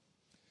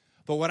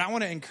 But what I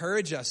want to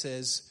encourage us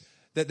is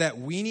that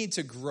we need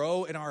to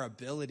grow in our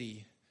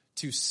ability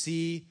to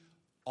see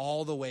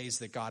all the ways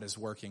that God is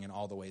working and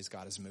all the ways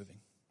God is moving.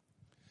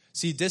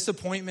 See,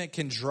 disappointment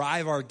can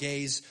drive our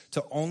gaze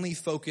to only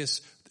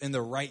focus in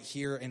the right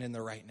here and in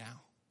the right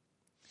now.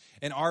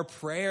 And our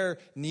prayer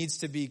needs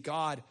to be,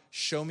 God,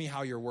 show me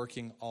how you're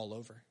working all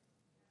over.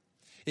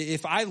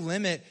 If I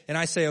limit and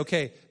I say,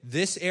 okay,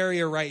 this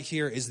area right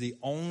here is the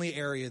only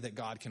area that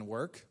God can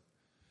work,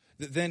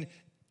 then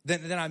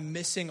I'm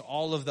missing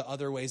all of the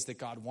other ways that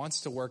God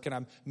wants to work, and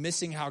I'm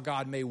missing how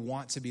God may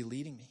want to be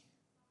leading me.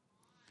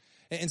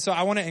 And so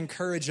I want to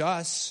encourage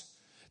us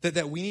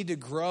that we need to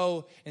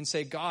grow and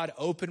say, God,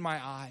 open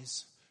my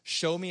eyes.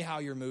 Show me how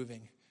you're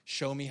moving.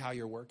 Show me how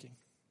you're working.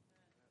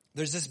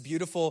 There's this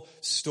beautiful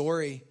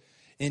story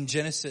in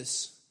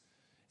Genesis.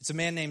 It's a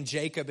man named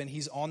Jacob, and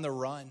he's on the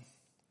run.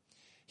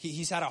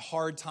 He's had a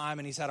hard time,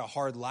 and he's had a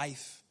hard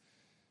life.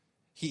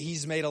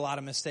 He's made a lot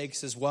of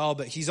mistakes as well,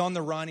 but he's on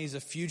the run. He's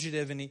a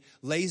fugitive, and he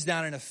lays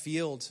down in a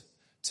field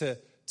to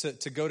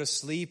go to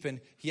sleep,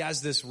 and he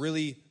has this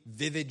really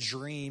vivid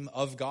dream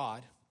of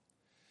God.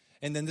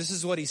 And then this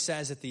is what he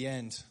says at the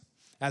end.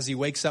 As he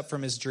wakes up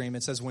from his dream,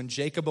 it says, when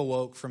Jacob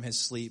awoke from his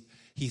sleep,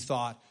 he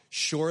thought,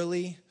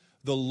 surely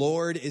the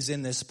Lord is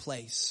in this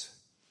place,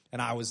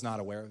 and I was not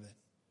aware of it.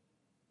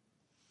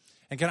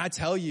 And can I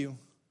tell you,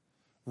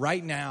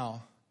 right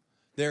now,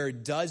 there are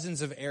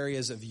dozens of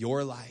areas of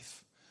your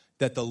life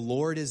that the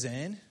Lord is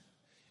in,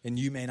 and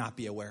you may not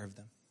be aware of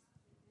them.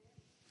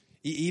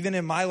 Even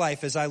in my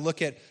life, as I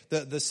look at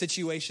the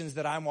situations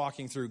that I'm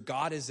walking through,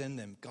 God is in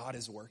them. God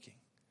is working.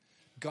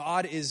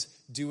 God is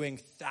doing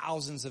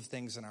thousands of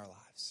things in our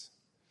lives.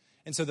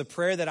 And so the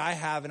prayer that I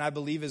have, and I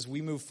believe as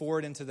we move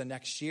forward into the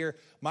next year,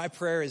 my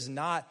prayer is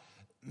not,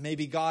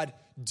 maybe God,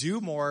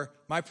 do more.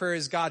 My prayer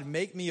is, God,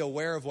 make me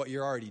aware of what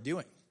you're already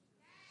doing.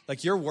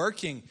 Like you're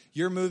working,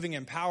 you're moving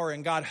in power,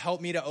 and God,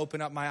 help me to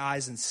open up my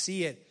eyes and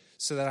see it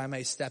so that I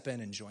may step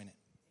in and join it.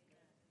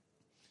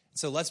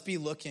 So let's be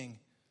looking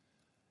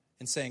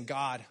and saying,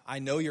 God, I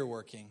know you're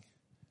working.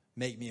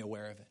 Make me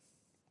aware of it.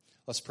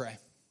 Let's pray.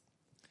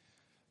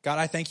 God,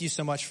 I thank you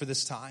so much for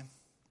this time.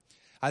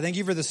 I thank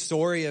you for the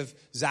story of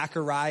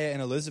Zechariah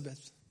and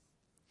Elizabeth.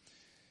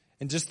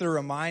 And just the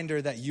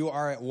reminder that you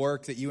are at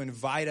work, that you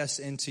invite us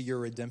into your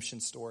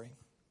redemption story.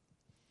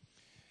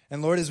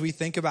 And Lord, as we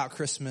think about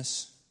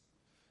Christmas,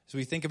 as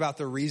we think about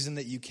the reason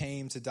that you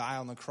came to die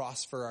on the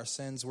cross for our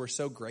sins, we're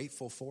so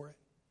grateful for it.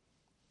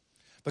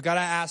 But God,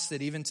 I ask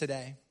that even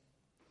today,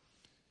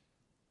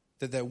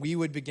 that we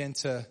would begin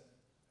to,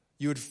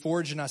 you would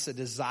forge in us a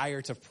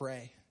desire to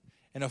pray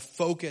and a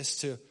focus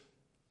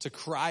to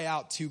cry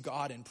out to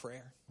God in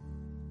prayer.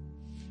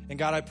 And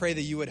God, I pray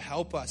that you would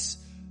help us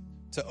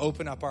to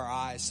open up our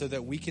eyes so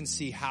that we can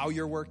see how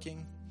you're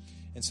working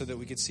and so that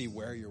we can see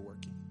where you're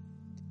working.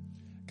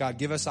 God,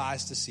 give us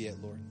eyes to see it,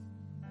 Lord.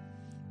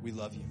 We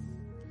love you.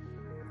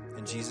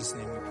 In Jesus'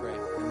 name we pray.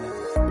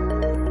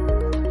 Amen.